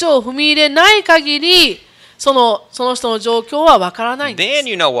に足を踏み入れない限り、その人の状況はわからないんです。 Then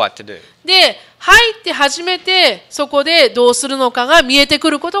you know what to do. で、入って初めてそこでどうするのかが見えて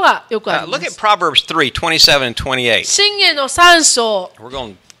くることがよくありま Look at す。 Proverbs 3:27 and 28. 箴言の3章 We're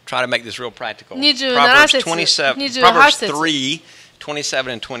going to try to make this real practical. 27 Proverbs 節 27, 28 Proverbs 節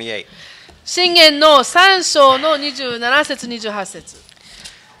 3:27 and 28. 箴言の3章の27節28節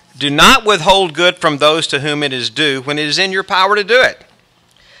Do not withhold good from those to whom it is due when it is in your power to do it.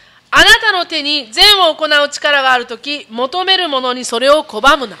 あなたの手に善を行う力があるとき、求める者にそれを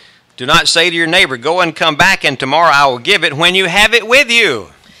拒むな。 Do not say to your neighbor, go and come back, and tomorrow I will give it when you have it with you.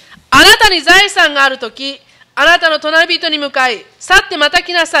 あなたに財産があるとき、あなたの隣人に向かい、去ってまた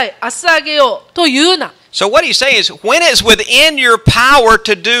来なさい、明日あげようと言うな。 So what he's saying is, when it's within your power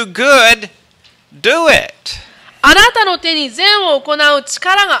to do good, do it. あなたの手に善を行う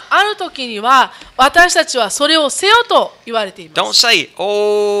力があるときには、私たちはそれをせよと言われています。 Don't say,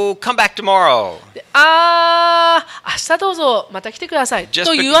 oh, come back tomorrow. で明日どうぞまた来てください Just,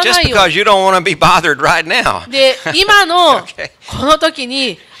 と言わな just いよう because に。 you don't want to be bothered right now. で、今の Okay. この時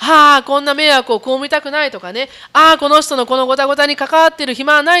に、こんな迷惑を被りたくないとかね、この人のこのごたごたに関わってる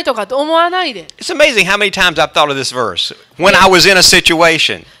暇はないとかと思わないで。 It's amazing how many times I've thought of this verse when I was in a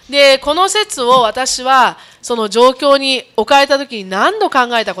situation. で、この説を私はその状況に置かれた時に何度考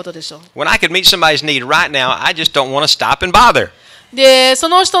えたことでしょう。 When I could meet somebody's need right now, I just don't want to stop and bother. で、そ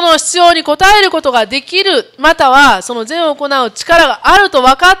の人の必要に応えることができる、またはその善を行う力があると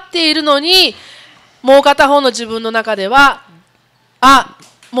分かっているのに、もう片方の自分の中では、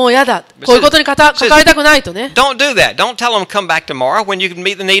もうやだ。こういうことに関わりたくないとね。 Don't do that. Don't tell them come back tomorrow when you can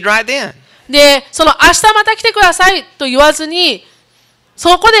meet the need right then. で、その明日また来てくださいと言わずに、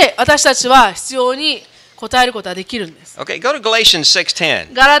そこで私たちは必要に応えることができるんです。 Okay, go to Galatians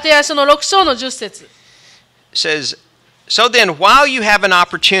 6:10. ガラテヤ書の6章の10節 It says, so then, while you have an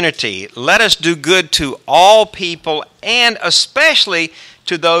opportunity, let us do good to all people and especially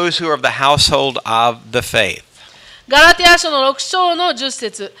to those who are of the household of the faith. ガラテヤ書の6章の10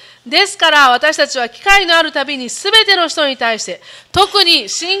節。ですから私たちは機会のあるたびにすべての人に対して、特に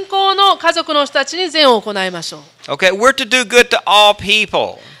信仰の家族の人たちに善を行いましょう。Okay, we're to do good to all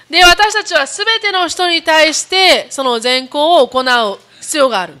people. で、私たちはすべての人に対してその善行を行う必要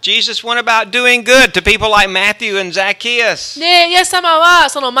がある。Jesus went about doing good to people like Matthew and Zacchaeus. で、イエス様は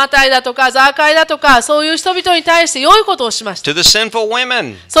そのマタイだとかザーカイだとかそういう人々に対して良いことをしました。 To the sinful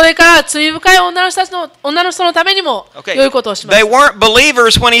women. それから罪深い女の人のためにも Okay, 良いことをしま they した。 weren't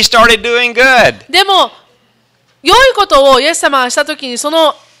believers when he started doing good. でも良いことをイエス様がしたときにそ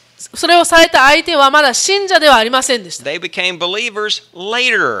れをされた相手はまだ信者ではありませんでした。 They became believers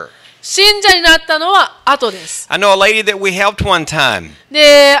later. 信者になったのは後です。 I know a lady that we helped one time.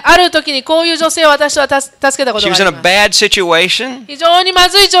 で、ある時にこういう女性を私は助けたこと She が was あ in り a ます。 bad situation. 非常にま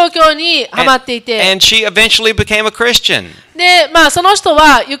ずい状況にはまっていて、 And she eventually became a Christian. で、まあその人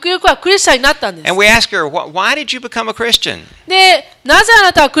はゆくゆくはクリスチャンになったんです。 And we asked her, why did you become a Christian? で、なぜあ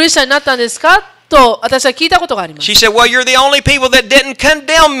なたはクリスチャンになったんですかと私は聞いたことがあります。 She said, well, you're the only people that didn't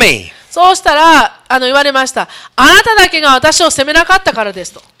condemn me. そうしたら言われました。あなただけが私を責めなかったからで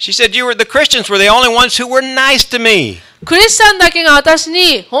すと。 She said, the Christians were the only ones who were nice to me. クリスチャンだけが私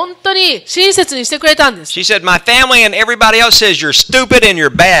に本当に親切にしてくれたんです。 She said, my family and everybody else says you're stupid and you're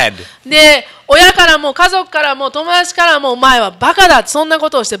bad. で、親からも家族からも友達からもお前はバカだ、そんなこ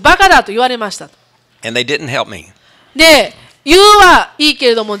とをしてバカだと言われました。 And they didn't help me. で、言うはいいけ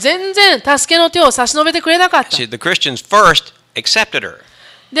れども全然助けの手を差し伸べてくれなかった。 The Christians first accepted her.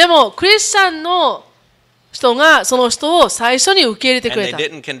 でもクリスチャンの人がその人を最初に受け入れてく And れ they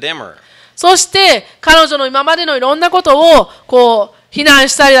た。 didn't condemn her. そして彼女の今までのいろんなことをこう非難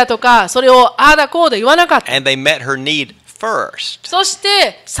したりだとか、それをああだこうだ言わなかった。 And they met her need first. そし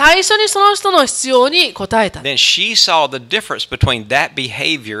て最初にその人の必要に応えた。 Then she saw the difference between that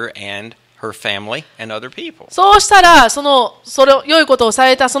behavior and her family and other people. そうしたらそれを良いことをさ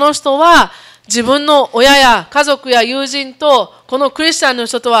れたその人は自分の親や家族や友人とこのクリスチャンの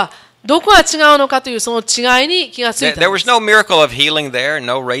人とはどこが違うのかというその違いに気がついた。 There was no miracle of healing there,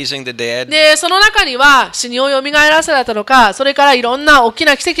 no raising the dead. で、その中には死にをよみがえらせだとか、それからいろんな大き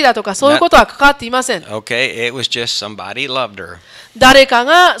な奇跡だとか、そういうことは関わっていません。 Okay, it was just somebody loved her 誰か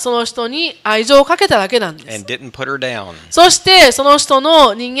がその人に愛情をかけただけなんです。 and didn't put her down. そしてその人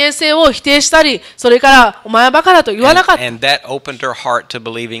の人間性を否定したり、それからお前はバカだと言わなかった。 And that opened her heart to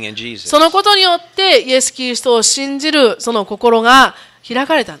believing in Jesus. そのことによってイエス・キリストを信じるその心が開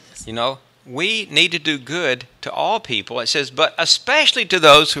かれたんです。You know, we need to do good to all people. It says, but especially to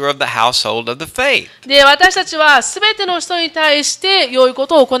those who are of the household of the faith. で、私たちはすべての人に対して良いこ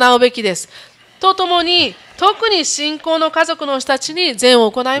とを行うべきです。とともに、特に信仰の家族の人たちに善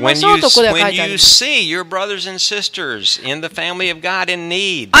を行いま When しょうとここでは書 when いてあり you ます。 see your brothers and sisters in the family of God in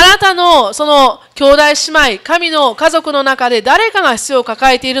need, あなたのその兄弟姉妹、神の家族の中で誰かが必要を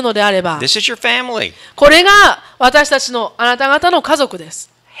抱えているのであれば、 this is your family. これが私たちのあなた方の家族で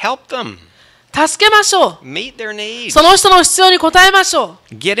す。 Help them. 助けましょう。 Meet their needs. その人の必要に応えましょ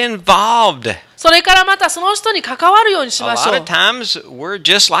う。 Get involved. それからまたその人に関わるようにし A ましょ lot う of。times we're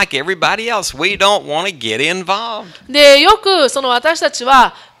just like everybody else. We don't want to get involved. で、よくその私たち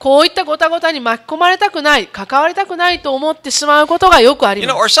はこういったごたごたに巻き込まれたくない、関わりたくないと思ってしまうことがよくあり You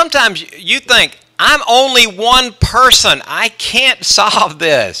ま know, す。 or sometimes you think, I'm only one person. I can't solve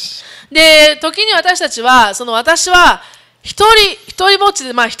this. で、時に私たちは、私は一人ぼっち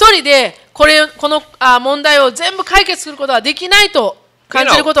で、一人でこの問題を全部解決することはできないと You 感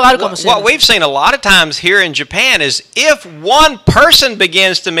じる know, ことがあるかもしれ what ない。 we've seen a lot of times here in Japan is if one person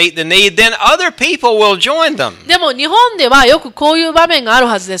begins to meet the need, then other people will join them. でも日本ではよくこういう場面がある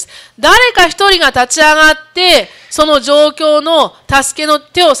はずです。誰か一人が立ち上がって、その状況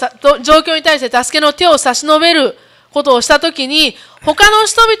に対して助けの手を差し伸べることをしたときに、他の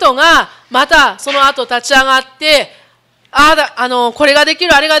人々がまたその後立ち上がって、これができ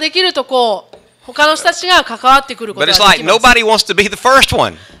る、あれができると他の人たちが関わってくること But が it's で like きます。 nobody wants to be the first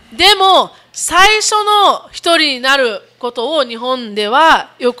one. でも、最初の一人になることを日本で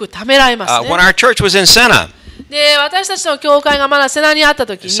はよくためらいますね。 When our church was in Sena, で、私たちの教会がまだセナにあった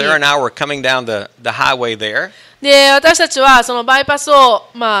ときに、 Sarah and I were coming down the highway there. で、私たちはそのバイパスを、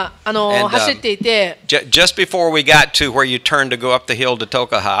走っていて、 Just before we got to where you turn to go up the hill to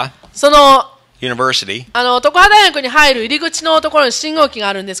Tokaha その University. 常葉大学に入る入り口のところに信号機が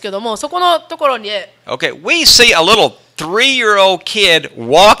あるんですけども、そこのところに、Okay, we see a little 3-year-old kid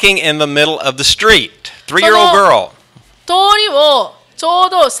walking in the middle of the street. 3-year-old girl. 通りをちょう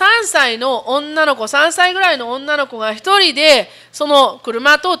ど3歳の女の子、3歳ぐらいの女の子が一人で、その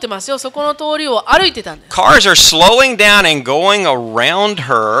車通ってますよ、そこの通りを歩いてたんです。Cars are slowing down and going around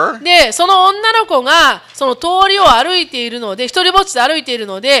her. で、その女の子が、その通りを歩いているので、一人ぼっちで歩いている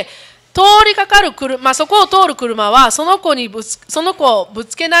ので、通りかかる車、そこを通る車は、その子をぶ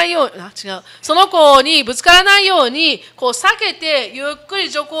つけないように、違う。その子にぶつからないように、こう避けて、ゆっくり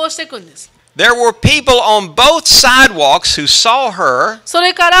徐行していくんです。There were people on both sidewalks who saw her. そ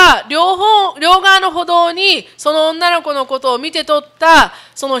れから両側の歩道にその女の子のことを見て取った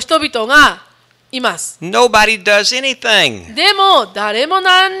その人々がいます。Nobody does anything. でも誰も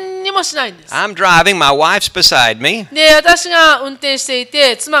何にもしないんです。I'm driving, my wife's beside me. で、私が運転してい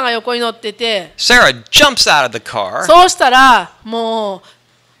て、妻が横に乗ってて、Sarah jumps out of the car, そうしたらもう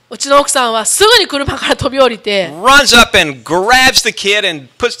うちの奥さんはすぐに車から飛び降りて、 runs up and grabs the kid and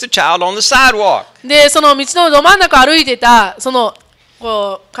puts the child on the sidewalk. で、その道のど真ん中歩いてた、その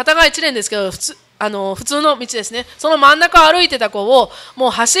こう片側一連ですけど、普通の道ですね。その真ん中を歩いてた子をも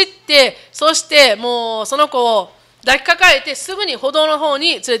う走って、そしてもうその子を抱きかかえてすぐに歩道の方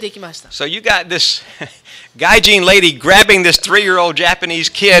に連れて行きました。So you got this gaijin lady grabbing this 3-year-old Japanese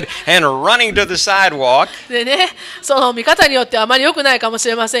kid and running to the sidewalk. でね、その見方によってはあまり良くないかもし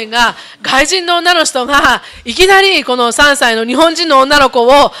れませんが、外人の女の人がいきなりこの3歳の日本人の女の子を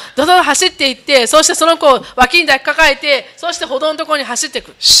どどど走っていって、そしてその子を脇に抱きかかえて、そして歩道のところに走ってい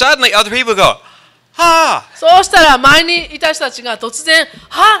く。Suddenly other people go, ah. そうしたら前にいた人たちが突然、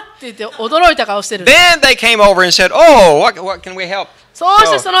はっって言って驚いた顔してる。 Then they came over and said, oh, what can we help? そう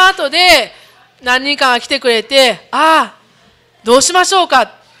してその後で何人かが来てくれて、ああ、どうしましょう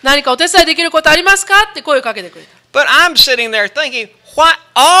か、何かお手伝いできることありますかって声をかけてくれた。But I'm sitting there thinking, what?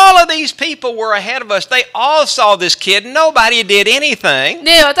 All of these people were ahead of us. They all saw this kid. Nobody did anything.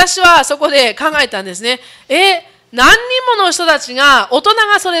 で、私はそこで考えたんですね。何人もの人たちが、大人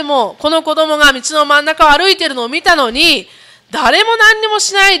がそれも、この子供が道の真ん中を歩いているのを見たのに、誰も何にも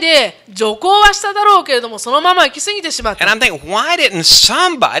しないで、徐行はしただろうけれども、そのまま行き過ぎてしまった。 And I'm thinking, why didn't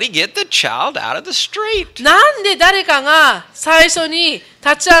somebody get the child out of the street? なんで誰かが最初に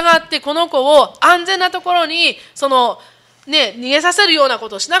立ち上がってこの子を安全なところに逃げさせるようなこ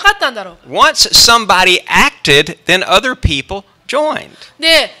とをしなかったんだろう。 Once somebody acted, then other people joined.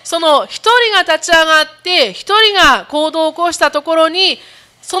 で、その一人が立ち上がって一人が行動を起こしたところに、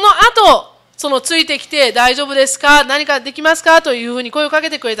その後そのついてきて大丈夫ですか、何かできますかというふうに声をかけ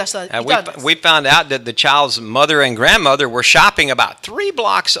てくれた人がいたんです。We found out that the child's mother and grandmother were shopping about 3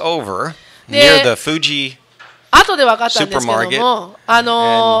 blocks over near the Fuji. 後で分かったんですけど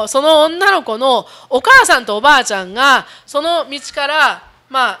も、その女の子のお母さんとおばあちゃんがその道から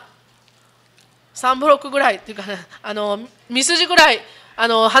3ブロックぐらいっていうか、三筋ぐらい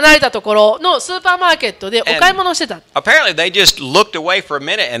離れたところのスーパーマーケットでお買い物をしてた。Apparently they just looked away for a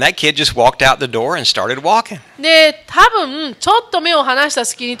minute and that kid just walked out the door and started walking. で、多分ちょっと目を離した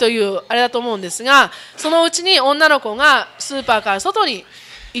隙にというあれだと思うんですが、そのうちに女の子がスーパーから外に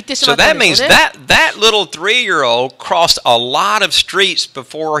行ってしま So った that んです means よね。that little 3-year-old crossed a lot of streets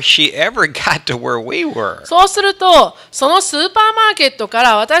before she ever got to where we were. そうすると、そのスーパーマーケットか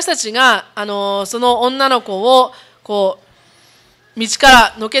ら私たちがその女の子をこう道か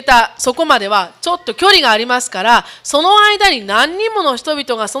ら抜けたそこまではちょっと距離がありますから、その間に何人もの人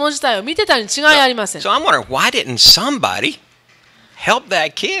々がその事態を見てたに違いありません。 So I'm wondering, why didn't somebody help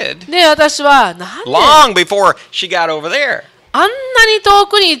that kid で、私はなんで long before she got over there? あんなに遠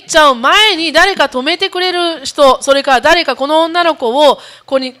くに行っちゃう前に誰か止めてくれる人、それから誰かこの女の子をこ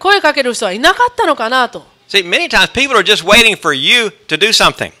こに声かける人はいなかったのかなと。 See, many times people are just waiting for you to do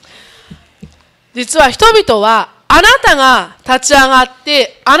something. 実は人々はあなたが立ち上がっ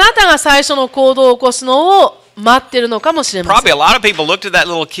てあなたが最初の行動を起こすのを待ってるのかもしれませ Probably ん。 a lot of people looked at that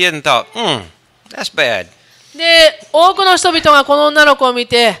little kid and thought, that's bad. で、多くの人々がこの女の子を見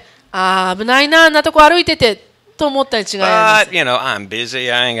て、危ないな、あんなとこ歩いててと思ったに違いあ But, りま I'm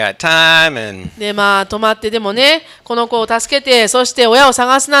busy, I ain't got time, and せん。で、止まってでもね、この子を助けて、そして親を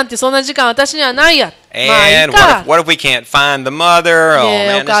探すなんてそんな時間私にはないや。いい and か。 what if we can't find the mother? Oh で、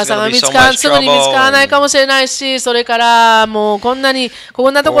 man, お this 母 is さん going が to be す so ぐに much 見つからない trouble. かもしれないし、それからもうこんな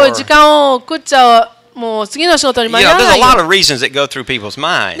ところで時間を食っちゃう。もう次の仕事に間に合わ There's な a いよ。 lot of reasons that go through people's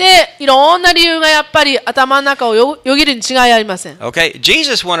minds. で、いろんな理由がやっぱり頭の中をよぎるに違いありません。 Okay,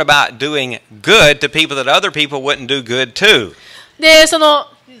 Jesus went about doing good to people that other people wouldn't do good to. で、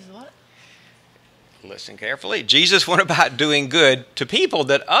Listen carefully. Jesus went about doing good to people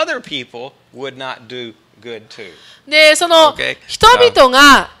that other people would not do good to. で、Okay. 人々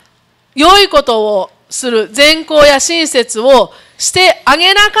が良いことをする善行や親切をしてあ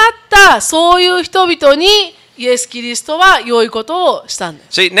げなかったそういう人々にイエス・キリストは良いことをしたんで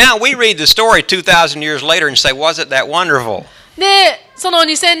す。See, now we read the story 2,000 years later and say, wasn't that wonderful? で、その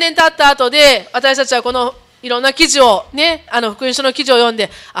2000年経った後で、私たちはこのいろんな記事をね、福音書の記事を読んで、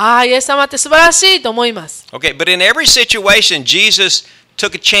ああ、イエス様って素晴らしいと思います。Okay, but in every situation, Jesus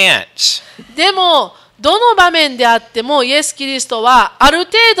took a chance. でも、どの場面であっても、イエス・キリストはある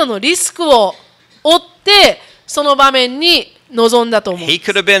程度のリスクを負って、その場面に臨んだと思う。He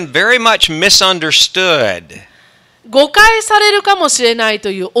could have been very much misunderstood. 誤解されるかもしれないと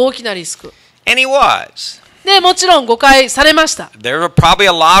いう大きなリスク。And he was. で、もちろん誤解されました。There were probably a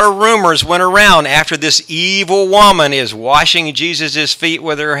lot of rumors went around after this evil woman is washing Jesus' feet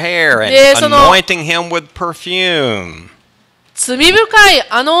with her hair and anointing him with perfume. 罪深い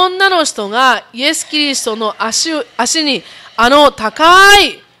あの女の人がイエス・キリストの足に高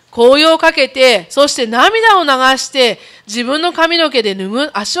い香油をかけて、そして涙を流して自分の髪の毛で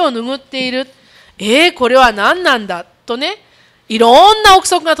足を拭っている。これは何なんだとね、いろんな憶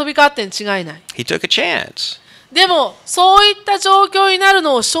測が飛び交ってに違いない。He took a chance. でも、そういった状況になる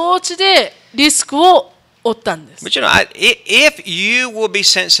のを承知でリスクを負ったんです。But you know, if you will be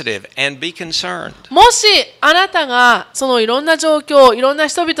sensitive and be concerned, もしあなたがそのいろんな状況、いろんな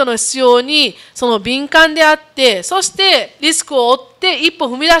人々の必要にその敏感であって、そしてリスクを負って一歩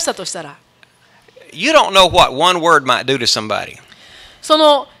踏み出したとしたら、you don't know what one word might do to somebody. そ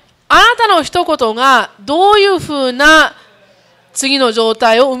のあなたの一言がどういうふうな次の状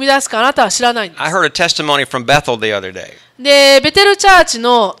態を生み出すかあなたは知らないんです。I heard a testimony from Bethel the other day. で、ベテルチャーチ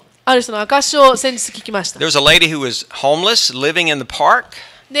のある人の証を先日聞きました。There was a lady who was homeless living in the park.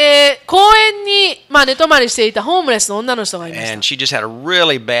 で、公園に寝泊まりしていたホームレスの女の人がいました。And she just had a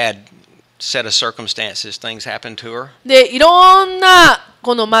really bad set of circumstances. Things happened to her. で、いろんな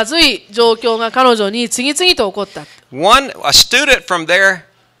このまずい状況が彼女に次々と起こった。A student from their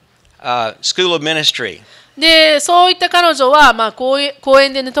school of ministry. で、そういった彼女は、公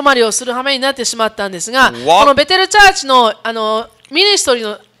園で寝泊まりをする羽目になってしまったんですが、このベテルチャーチのミニストリー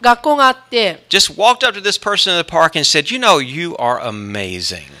の学校があって、just walked up to this person in the park and said, "You know, you are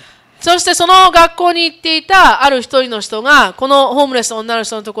amazing." そしてその学校に行っていたある一人の人が、このホームレスの女の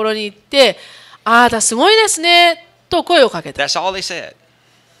人のところに行って、あなたすごいですね、と声をかけた。That's all they said.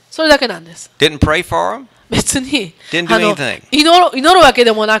 それだけなんです。Didn't pray for him. 別に Didn't do anything. 祈るわけ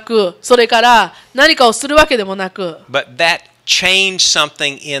でもなく、それから何かをするわけでもなく、But that changed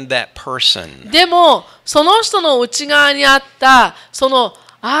something in that person. でも、その人の内側にあった、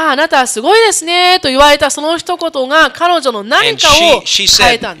あなたはすごいですねと言われたその一言が彼女の何かを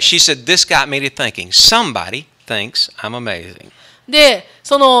変えたんです。She said, "This got me to thinking. Somebody thinks I'm amazing." で、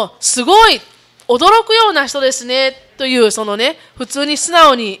すごい驚くような人ですねという普通に素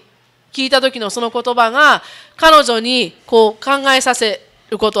直に聞いた時のその言葉が彼女に考えさせ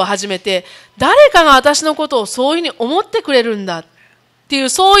ることを始めて、誰かが私のことをそういうふうに思ってくれるんだっていう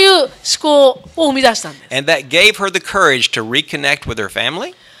そういう思考を生み出したんです。And that gave her the courage to reconnect with her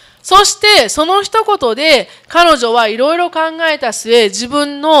family. そしてその一言で彼女はいろいろ考えた末、自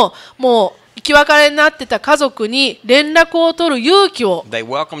分のもう生き別れになってた家族に連絡を取る勇気を They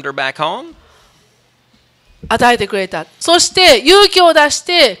welcomed her back home. 与えてくれた。そして勇気を出し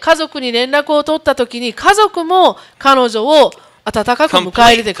て家族に連絡を取ったときに家族も彼女を温かく迎え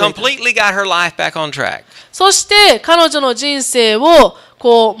入れてくれた。Completely got her life back on track. そして彼女の人生を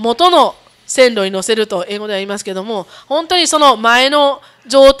元の線路に乗せると英語では言いますけども、本当にその前の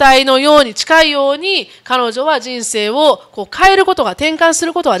状態のように近いように彼女は人生を変えることが転換す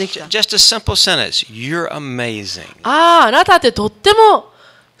ることができた。Just a simple sentence. You're amazing. あなたってとっても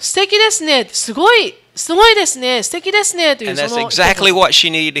素敵ですね。すごいですね。素敵ですね。という And that's exactly what she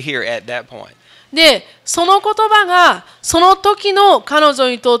needed to hear at that point. で、その言葉がその時の彼女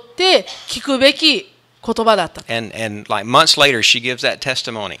にとって聞くべき言葉だった。And like months later, she gives that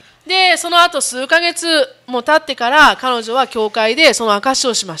testimony. で、その後数ヶ月も経ってから彼女は教会でその証し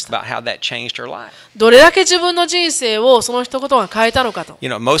をしました。About how that changed her life. どれだけ自分の人生をその一言が変えたのかと。You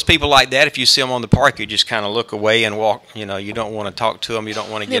know, most people like that. If you see them on the park, you just kind of look away and walk. You know, you don't want to talk to them. You don't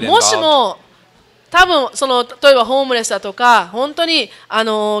want to get もし involved. も多分例えばホームレスだとか本当に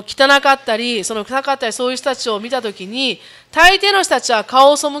汚かったり臭かったりそういう人たちを見たときに大抵の人たちは顔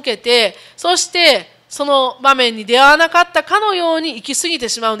を背けて、そしてその場面に出会わなかったかのように行き過ぎて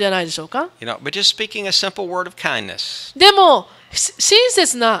しまうんではないでしょうか。You know, but just speaking a simple word of kindness. でも親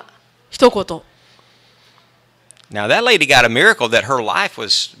切な一言。Now that lady got a miracle that her life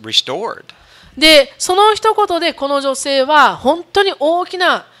was restored. で、その一言でこの女性は本当に大き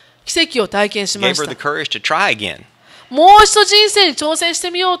な奇跡を体験しま Gave し her た。 the courage to try again. もう一度人生に挑戦して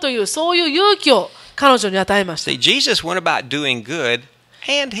みようというそういう勇気を彼女に与えました。See, Jesus went about doing good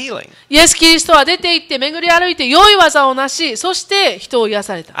and healing. イエス・キリストは出て行って巡り歩いて良い技をなし、そして人を癒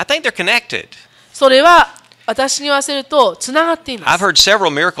された。 I think they're connected. それは私に言わせるとつながっていま I've す。 heard several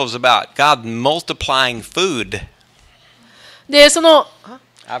miracles about God multiplying food. で、その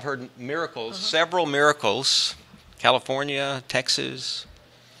I've heard miracles, several miracles, California, Texas,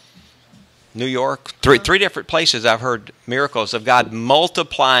 New York, three different places I've heard miracles of God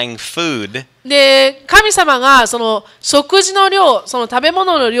multiplying food. で、神様がその食事の量、その食べ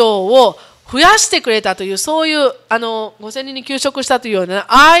物の量を増やしてくれたという、そういう5000人に給食したというような、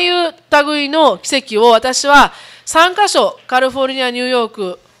ああいう類の奇跡を私は3カ所、カリフォルニア、ニューヨー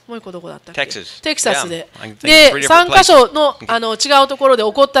ク、もう一個どこだったっけ？ Texas. テキサスで。 Yeah, I can think of で、 three different 3カ所の違うところで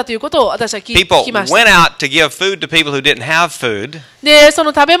起こったということを私は聞 People きまし went た。 out to give food to people who didn't have food. で、そ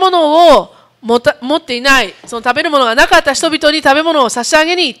の食べ物を持っていない、その食べるものがなかった人々に食べ物を差し上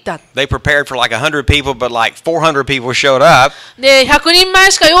げに行った。 They prepared for like 100 people, but like 400 people showed up. で、100人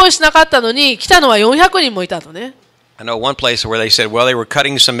前しか用意しなかったのに、来たのは400人もいたとね。I know one place where they said, well, they were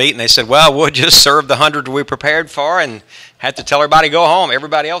cutting some meat, and they said, well, we'll just serve the 100 we prepared for and had to tell everybody go home.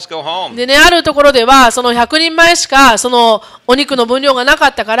 Everybody else go home. でね、あるところでは、その100人前しか、そのお肉の分量がなか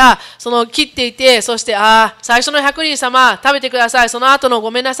ったから、その切っていて、そして、最初の100人様、食べてください。その後の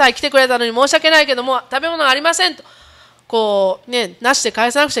ごめんなさい。来てくれたのに申し訳ないけども、食べ物がありませんと。こう、ね、なしで返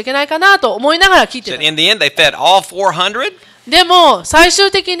さなくちゃいけないかなと思いながら聞いて So た。 in the end, they fed all 400でも、最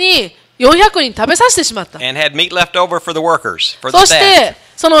終的に400人食べさせてしまった。 and had meat left over for the workers, for the そし staff. て、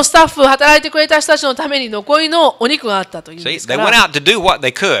そのスタッフ、働いてくれた人たちのために残りのお肉があったというんで See, すか they went ら、 out to do what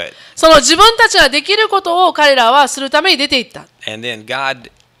they could, その自分たちができることを彼らはするために出て行った。 and then God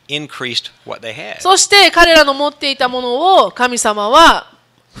increased what they had. そして彼らの持っていたものを神様は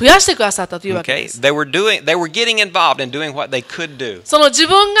増やしてくださったというわけ Okay, です。 they were getting involved in doing what they could do. その自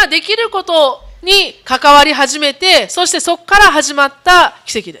分ができることに関わり始めて、そしてそこから始まった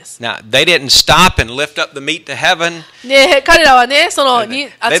奇跡です。 Now, they didn't stop and lift up the meat to heaven. で、彼らはね、その They,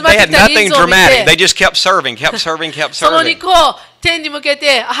 集まっ they て had きた人 nothing 数を見 dramatic. They て、 just kept serving, kept serving, kept その serving. 肉を天に向け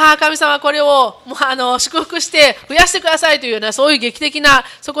て、神様これをもう祝福して増やしてくださいというような、そういう劇的な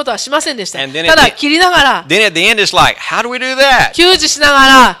そういうことはしませんでした。 And then ただ、切りながら、 Then at the end, it's like, how do we do that? 給仕しなが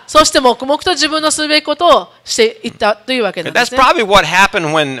ら、そして黙々と自分のするべきことをしていったというわけなんで That's すね。 probably what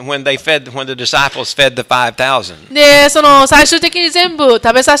happened when the disciples fed the 5,000. で、その最終的に全部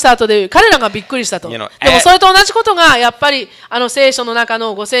食べさせた後で彼らがびっくりしたと。 You know, でもそれと同じことがやっぱり聖書の中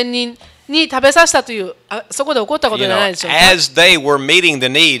の5000人に食べさせたという、そこで起こったこと You じゃない know, でしょうか。 as they were meeting the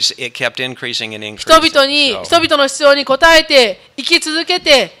needs, it kept increasing and 人 increasing. 々の必要に応えて、生き続け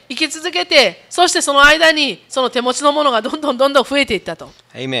て、そしてその間にその手持ちのものがどんどん増えていったと。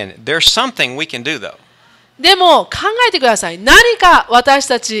 Amen. There's something we can do, though. でも考えてください。何か私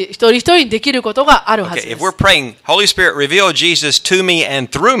たち一人一人にできることがあるはず Okay, で if す。 we're praying, Holy Spirit, reveal Jesus to me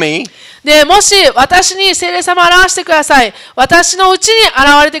and through me, で、もし私に聖霊様を表してください。私のうちに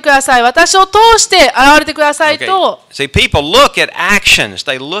現れてください。私を通して現れてください okay. と See, people look at actions.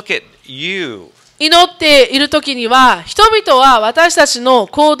 They look at you. 祈っているときには、人々は私たちの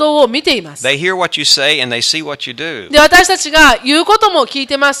行動を見ています。 They hear what you say and they see what you do. で、私たちが言うことも聞い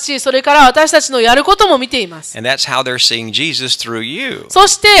てますし、それから私たちのやることも見ています。 And that's how they're seeing Jesus through you. そ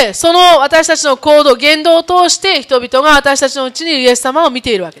して、その私たちの行動、言動を通して人々が私たちのうちにイエス様を見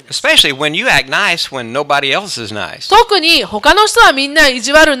ているわけです。 Especially when you act nice when nobody else is nice. 特に他の人はみんな意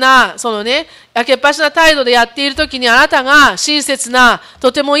地悪な、そのね、やけっぱしな態度でやっているときに、あなたが親切な、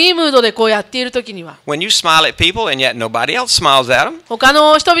とてもいいムードでこうやっているときには、 When you smile at people and yet nobody else smiles at them, 他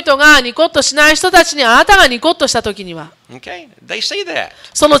の人々がニコッとしない人たちにあなたがニコッとしたときには、 okay, they see that.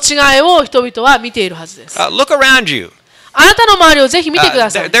 その違いを人々は見ているはずです。Look around you. あなたの周りをぜひ見てくだ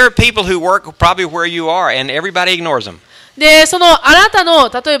さ There, い。 there are people who work probably where you are and everybody ignores them. で、そのあなたの、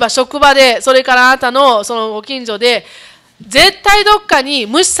例えば職場で、それからあなたのそのご近所で、絶対どっかに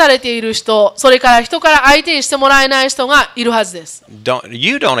無視されている人、それから人から相手にしてもらえない人がいるはずです。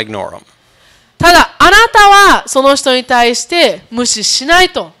You don't ignore them. ただ、あなたはその人に対して無視しない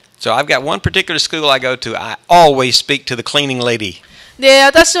と。 So I've got one particular school I go to. I always speak to the cleaning lady. で、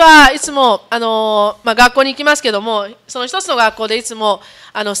私はいつも、学校に行きますけども、その一つの学校でいつも、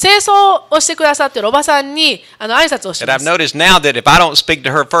清掃をしてくださっているおばさんに、挨拶をし But ま I've す。 noticed now that if I don't speak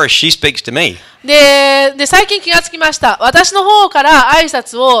to her first, she speaks to me. で、最近気がつきました。私の方から挨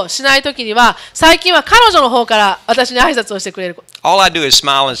拶をしないときには、最近は彼女の方から私に挨拶をしてくれる。 All I do is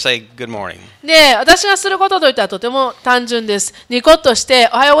smile and say, good morning. で、私がすることといったらとても単純です。ニコッとして、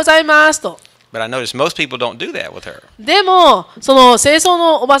おはようございますと。But I notice most people don't do that with her. でも、その清掃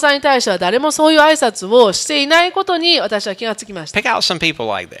のおばさんに対しては誰もそういう挨拶をしていないことに私は気がつきました。 Pick out some people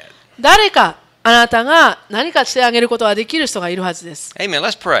like that. 誰かあなたが何かしてあげることができる人がいるはずです。Amen.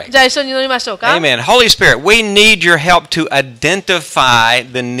 Let's pray. じゃあ一緒に祈りましょうか。Amen. Holy Spirit, we need your help to identify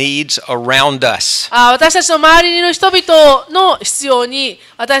the needs around us. 私たちの周りにいる人々の必要に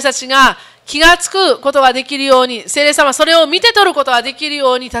私たちが気がつくことができるように、聖霊様それを見て取ることができる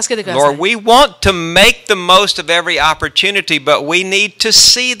ように助けてください。Lord, we want to make the most of every opportunity, but we need to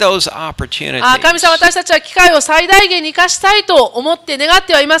see those opportunities. 神様、私たちは機会を最大限に生かしたいと思って願っ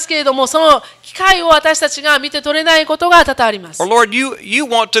てはいますけれども、その機会を私たちが見て取れないことが多々あります。Or Lord, you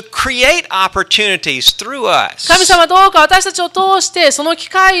want to create opportunities through us. 神様、どうか私たちを通してその機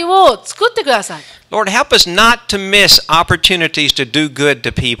会を作ってください。Lord, help us not to miss opportunities to do good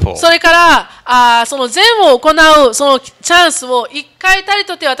to people. それからその善を行うそのチャンスを一回たり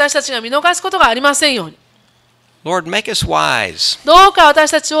とて私たちが見逃すことがありませんように。Lord, make us wise. どうか私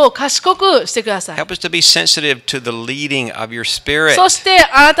たちを賢くしてください。Help us to be sensitive to the leading of your Spirit. そして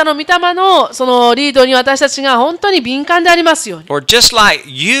あなたの御霊のそのリードに私たちが本当に敏感でありますように。Lord, just like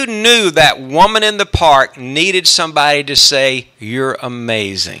you knew that woman in the park needed somebody to say, "You're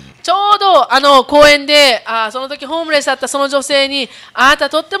amazing." ちょうど公園でその時ホームレスだったその女性にあなた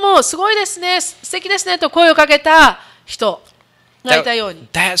とってもすごいですね、素敵ですねと声をかけた人がいたように。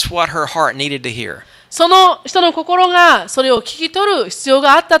That's what her heart needed to hear. その人の心がそれを聞き取る必要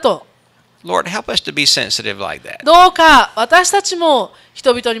があったと。Lord, help us to be sensitive like that. どうか私たちも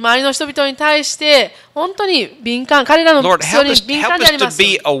人々に、周りの人々に対して本当に敏感、彼らの Lord, 必要 help に us, 敏 help 感であ us りま to す。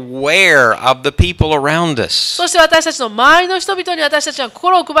 be aware of the people around us. そして私たちの周りの人々に私たちは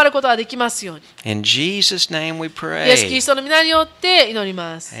心を配ることができますように。 In Jesus' name we イエス・キリ pray. ストの皆によって祈り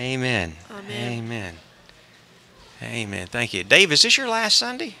ます。 Amen. Amen. Amen. Amen. Thank you. Dave, is this your last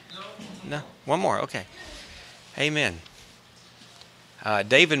Sunday? No. One more. Okay. Amen.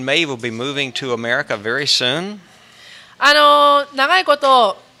 Dave and Maeve will be moving to America very soon. 長いこ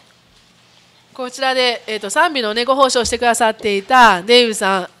とこちらで、賛美のねご奉仕をしてくださっていたデイブ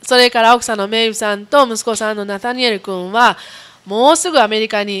さん、それから奥さんのメイブさんと息子さんのナタニエル君はもうすぐアメリ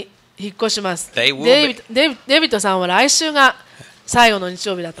カに引っ越します。デイビッドさんは来週が最後の日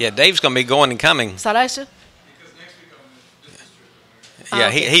曜日だと。Yeah, Dave's going to be going and coming. 再来週 Yeah,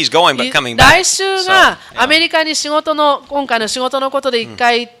 he's going but coming back. 来週がアメリカに今回の仕事のことで一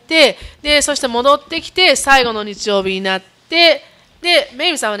回行って、でそして戻ってきて最後の日曜日になって、でメ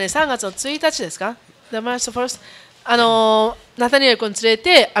イビーさんはね3月の1日ですか、The March First、ナタニエル君連れ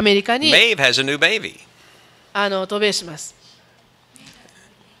てアメリカに Maeve has a new baby. 渡米します。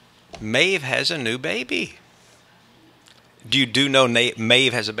Maeve has a new baby. Do you know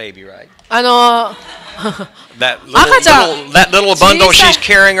Maeve has a baby, right? That little bundle she's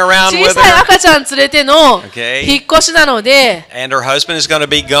carrying around 小 with さい her. 赤ちゃん連れての Okay. 引っ越しなので、 And her husband is going to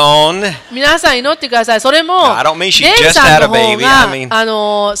be gone. 皆さん祈ってください。それも No, I don't mean she デイブ just さん had の a 方 baby. が I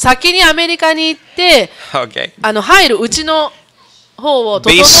mean, 先にアメリカに行って okay. 入るうちの方を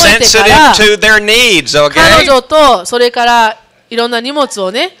整 Be えてから sensitive to their needs, 彼 okay? 女とそれからいろんな荷物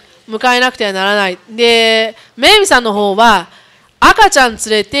をね迎えなくてはならない。でメイビーさんの方は赤ちゃん連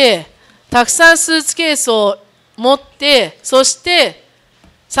れてたくさんスーツケースを持って、そして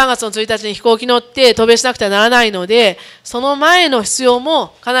3月の1日に飛行機乗って渡米しなくてはならないので、その前の必要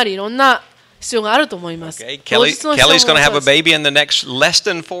もかなりいろんな必要があると思います。 Okay. 当日の必要も Kelly's going to have そう a です。 baby in the next less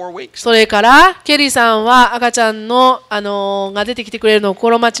than 4 weeks. それからケリーさんは赤ちゃんの、が出てきてくれるのを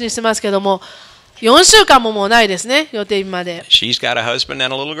心待ちにしてますけども、4週間ももうないですね、予定日まで。 She's got a husband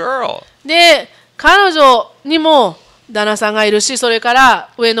and a little girl. で彼女にも旦那さんがいるし、それから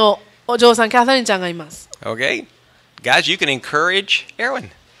上のお嬢さんキャサリンちゃんがいます。 Okay? Guys, you can encourage Erwin.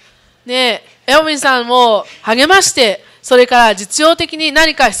 でエオウィンさんを励まして、それから実用的に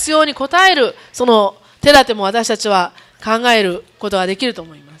何か必要に応えるその手立ても私たちは考えることができると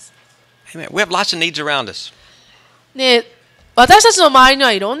思います。 Amen. We have lots of needs around us. で私たちの周りに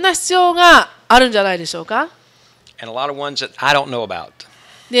はいろんな必要があるんじゃないでしょうか。 And a lot of ones that I don't know about.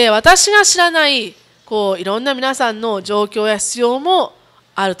 で私が知らないいろんな皆さんの状況や必要も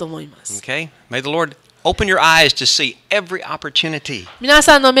あると思います。 Okay? May the Lord open your eyes to see every opportunity. 皆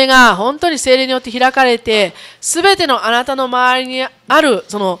さんの目が本当に聖霊によって開かれて、すべてのあなたの周りにある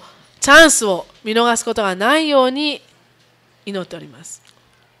そのチャンスを見逃すことがないように祈っております。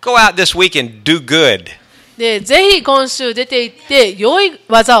 Go out this week and do good. でぜひ今週出て行って良い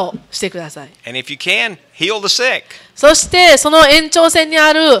技をしてください。 And if you can, heal the sick. そしてその延長線に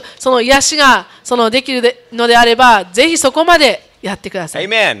あるその癒しができるのであれば、ぜひそこまでやってください。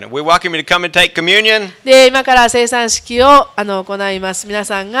 Amen. We welcome you to come and take communion. で今から生産式を行います。皆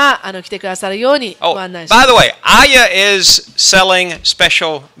さんが来てくださるように Oh, ご案内しま by す。 the way, Aya is selling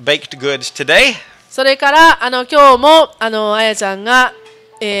special baked goods today. それから今日もあやちゃんが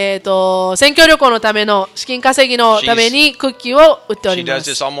選挙旅行のための資金稼ぎのためにクッキーを売ってお She りま does す。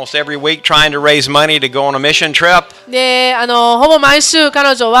 this almost every week, trying to raise money to go on a mission trip. で、ほぼ毎週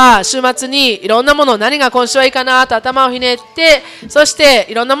彼女は週末にいろんなもの、何が今週はいいかなと頭をひねって、そして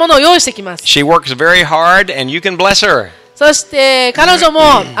いろんなものを用意してきます。She works very hard, and you can bless her. そして彼女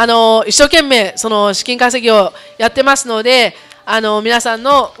も一生懸命その資金稼ぎをやってますので、皆さん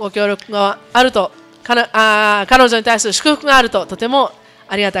のご協力があると、彼女に対する祝福があるととても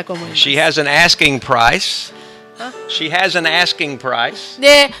ありがたく思います。 She has an asking price. She has an asking price.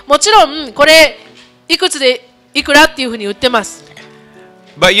 で、もちろんこれいくつでいくらっていうふうに売ってます。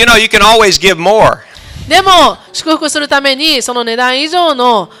 But you know, you can always give more. でも祝福するためにその値段以上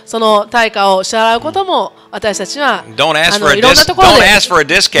のその対価を支払うことも私たちは Don't ask for a いろんなところ don't で ask for a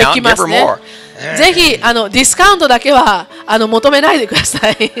で discount. き Give ま her すね。 more. ぜひディスカウントだけは求めないでくださ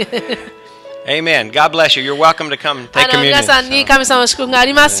い。Amen. God bless you. You're welcome to come take 皆 communion. さんに神様の祝福があ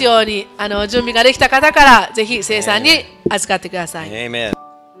りますように準備ができた方からぜひ聖餐に預かってください。 Amen.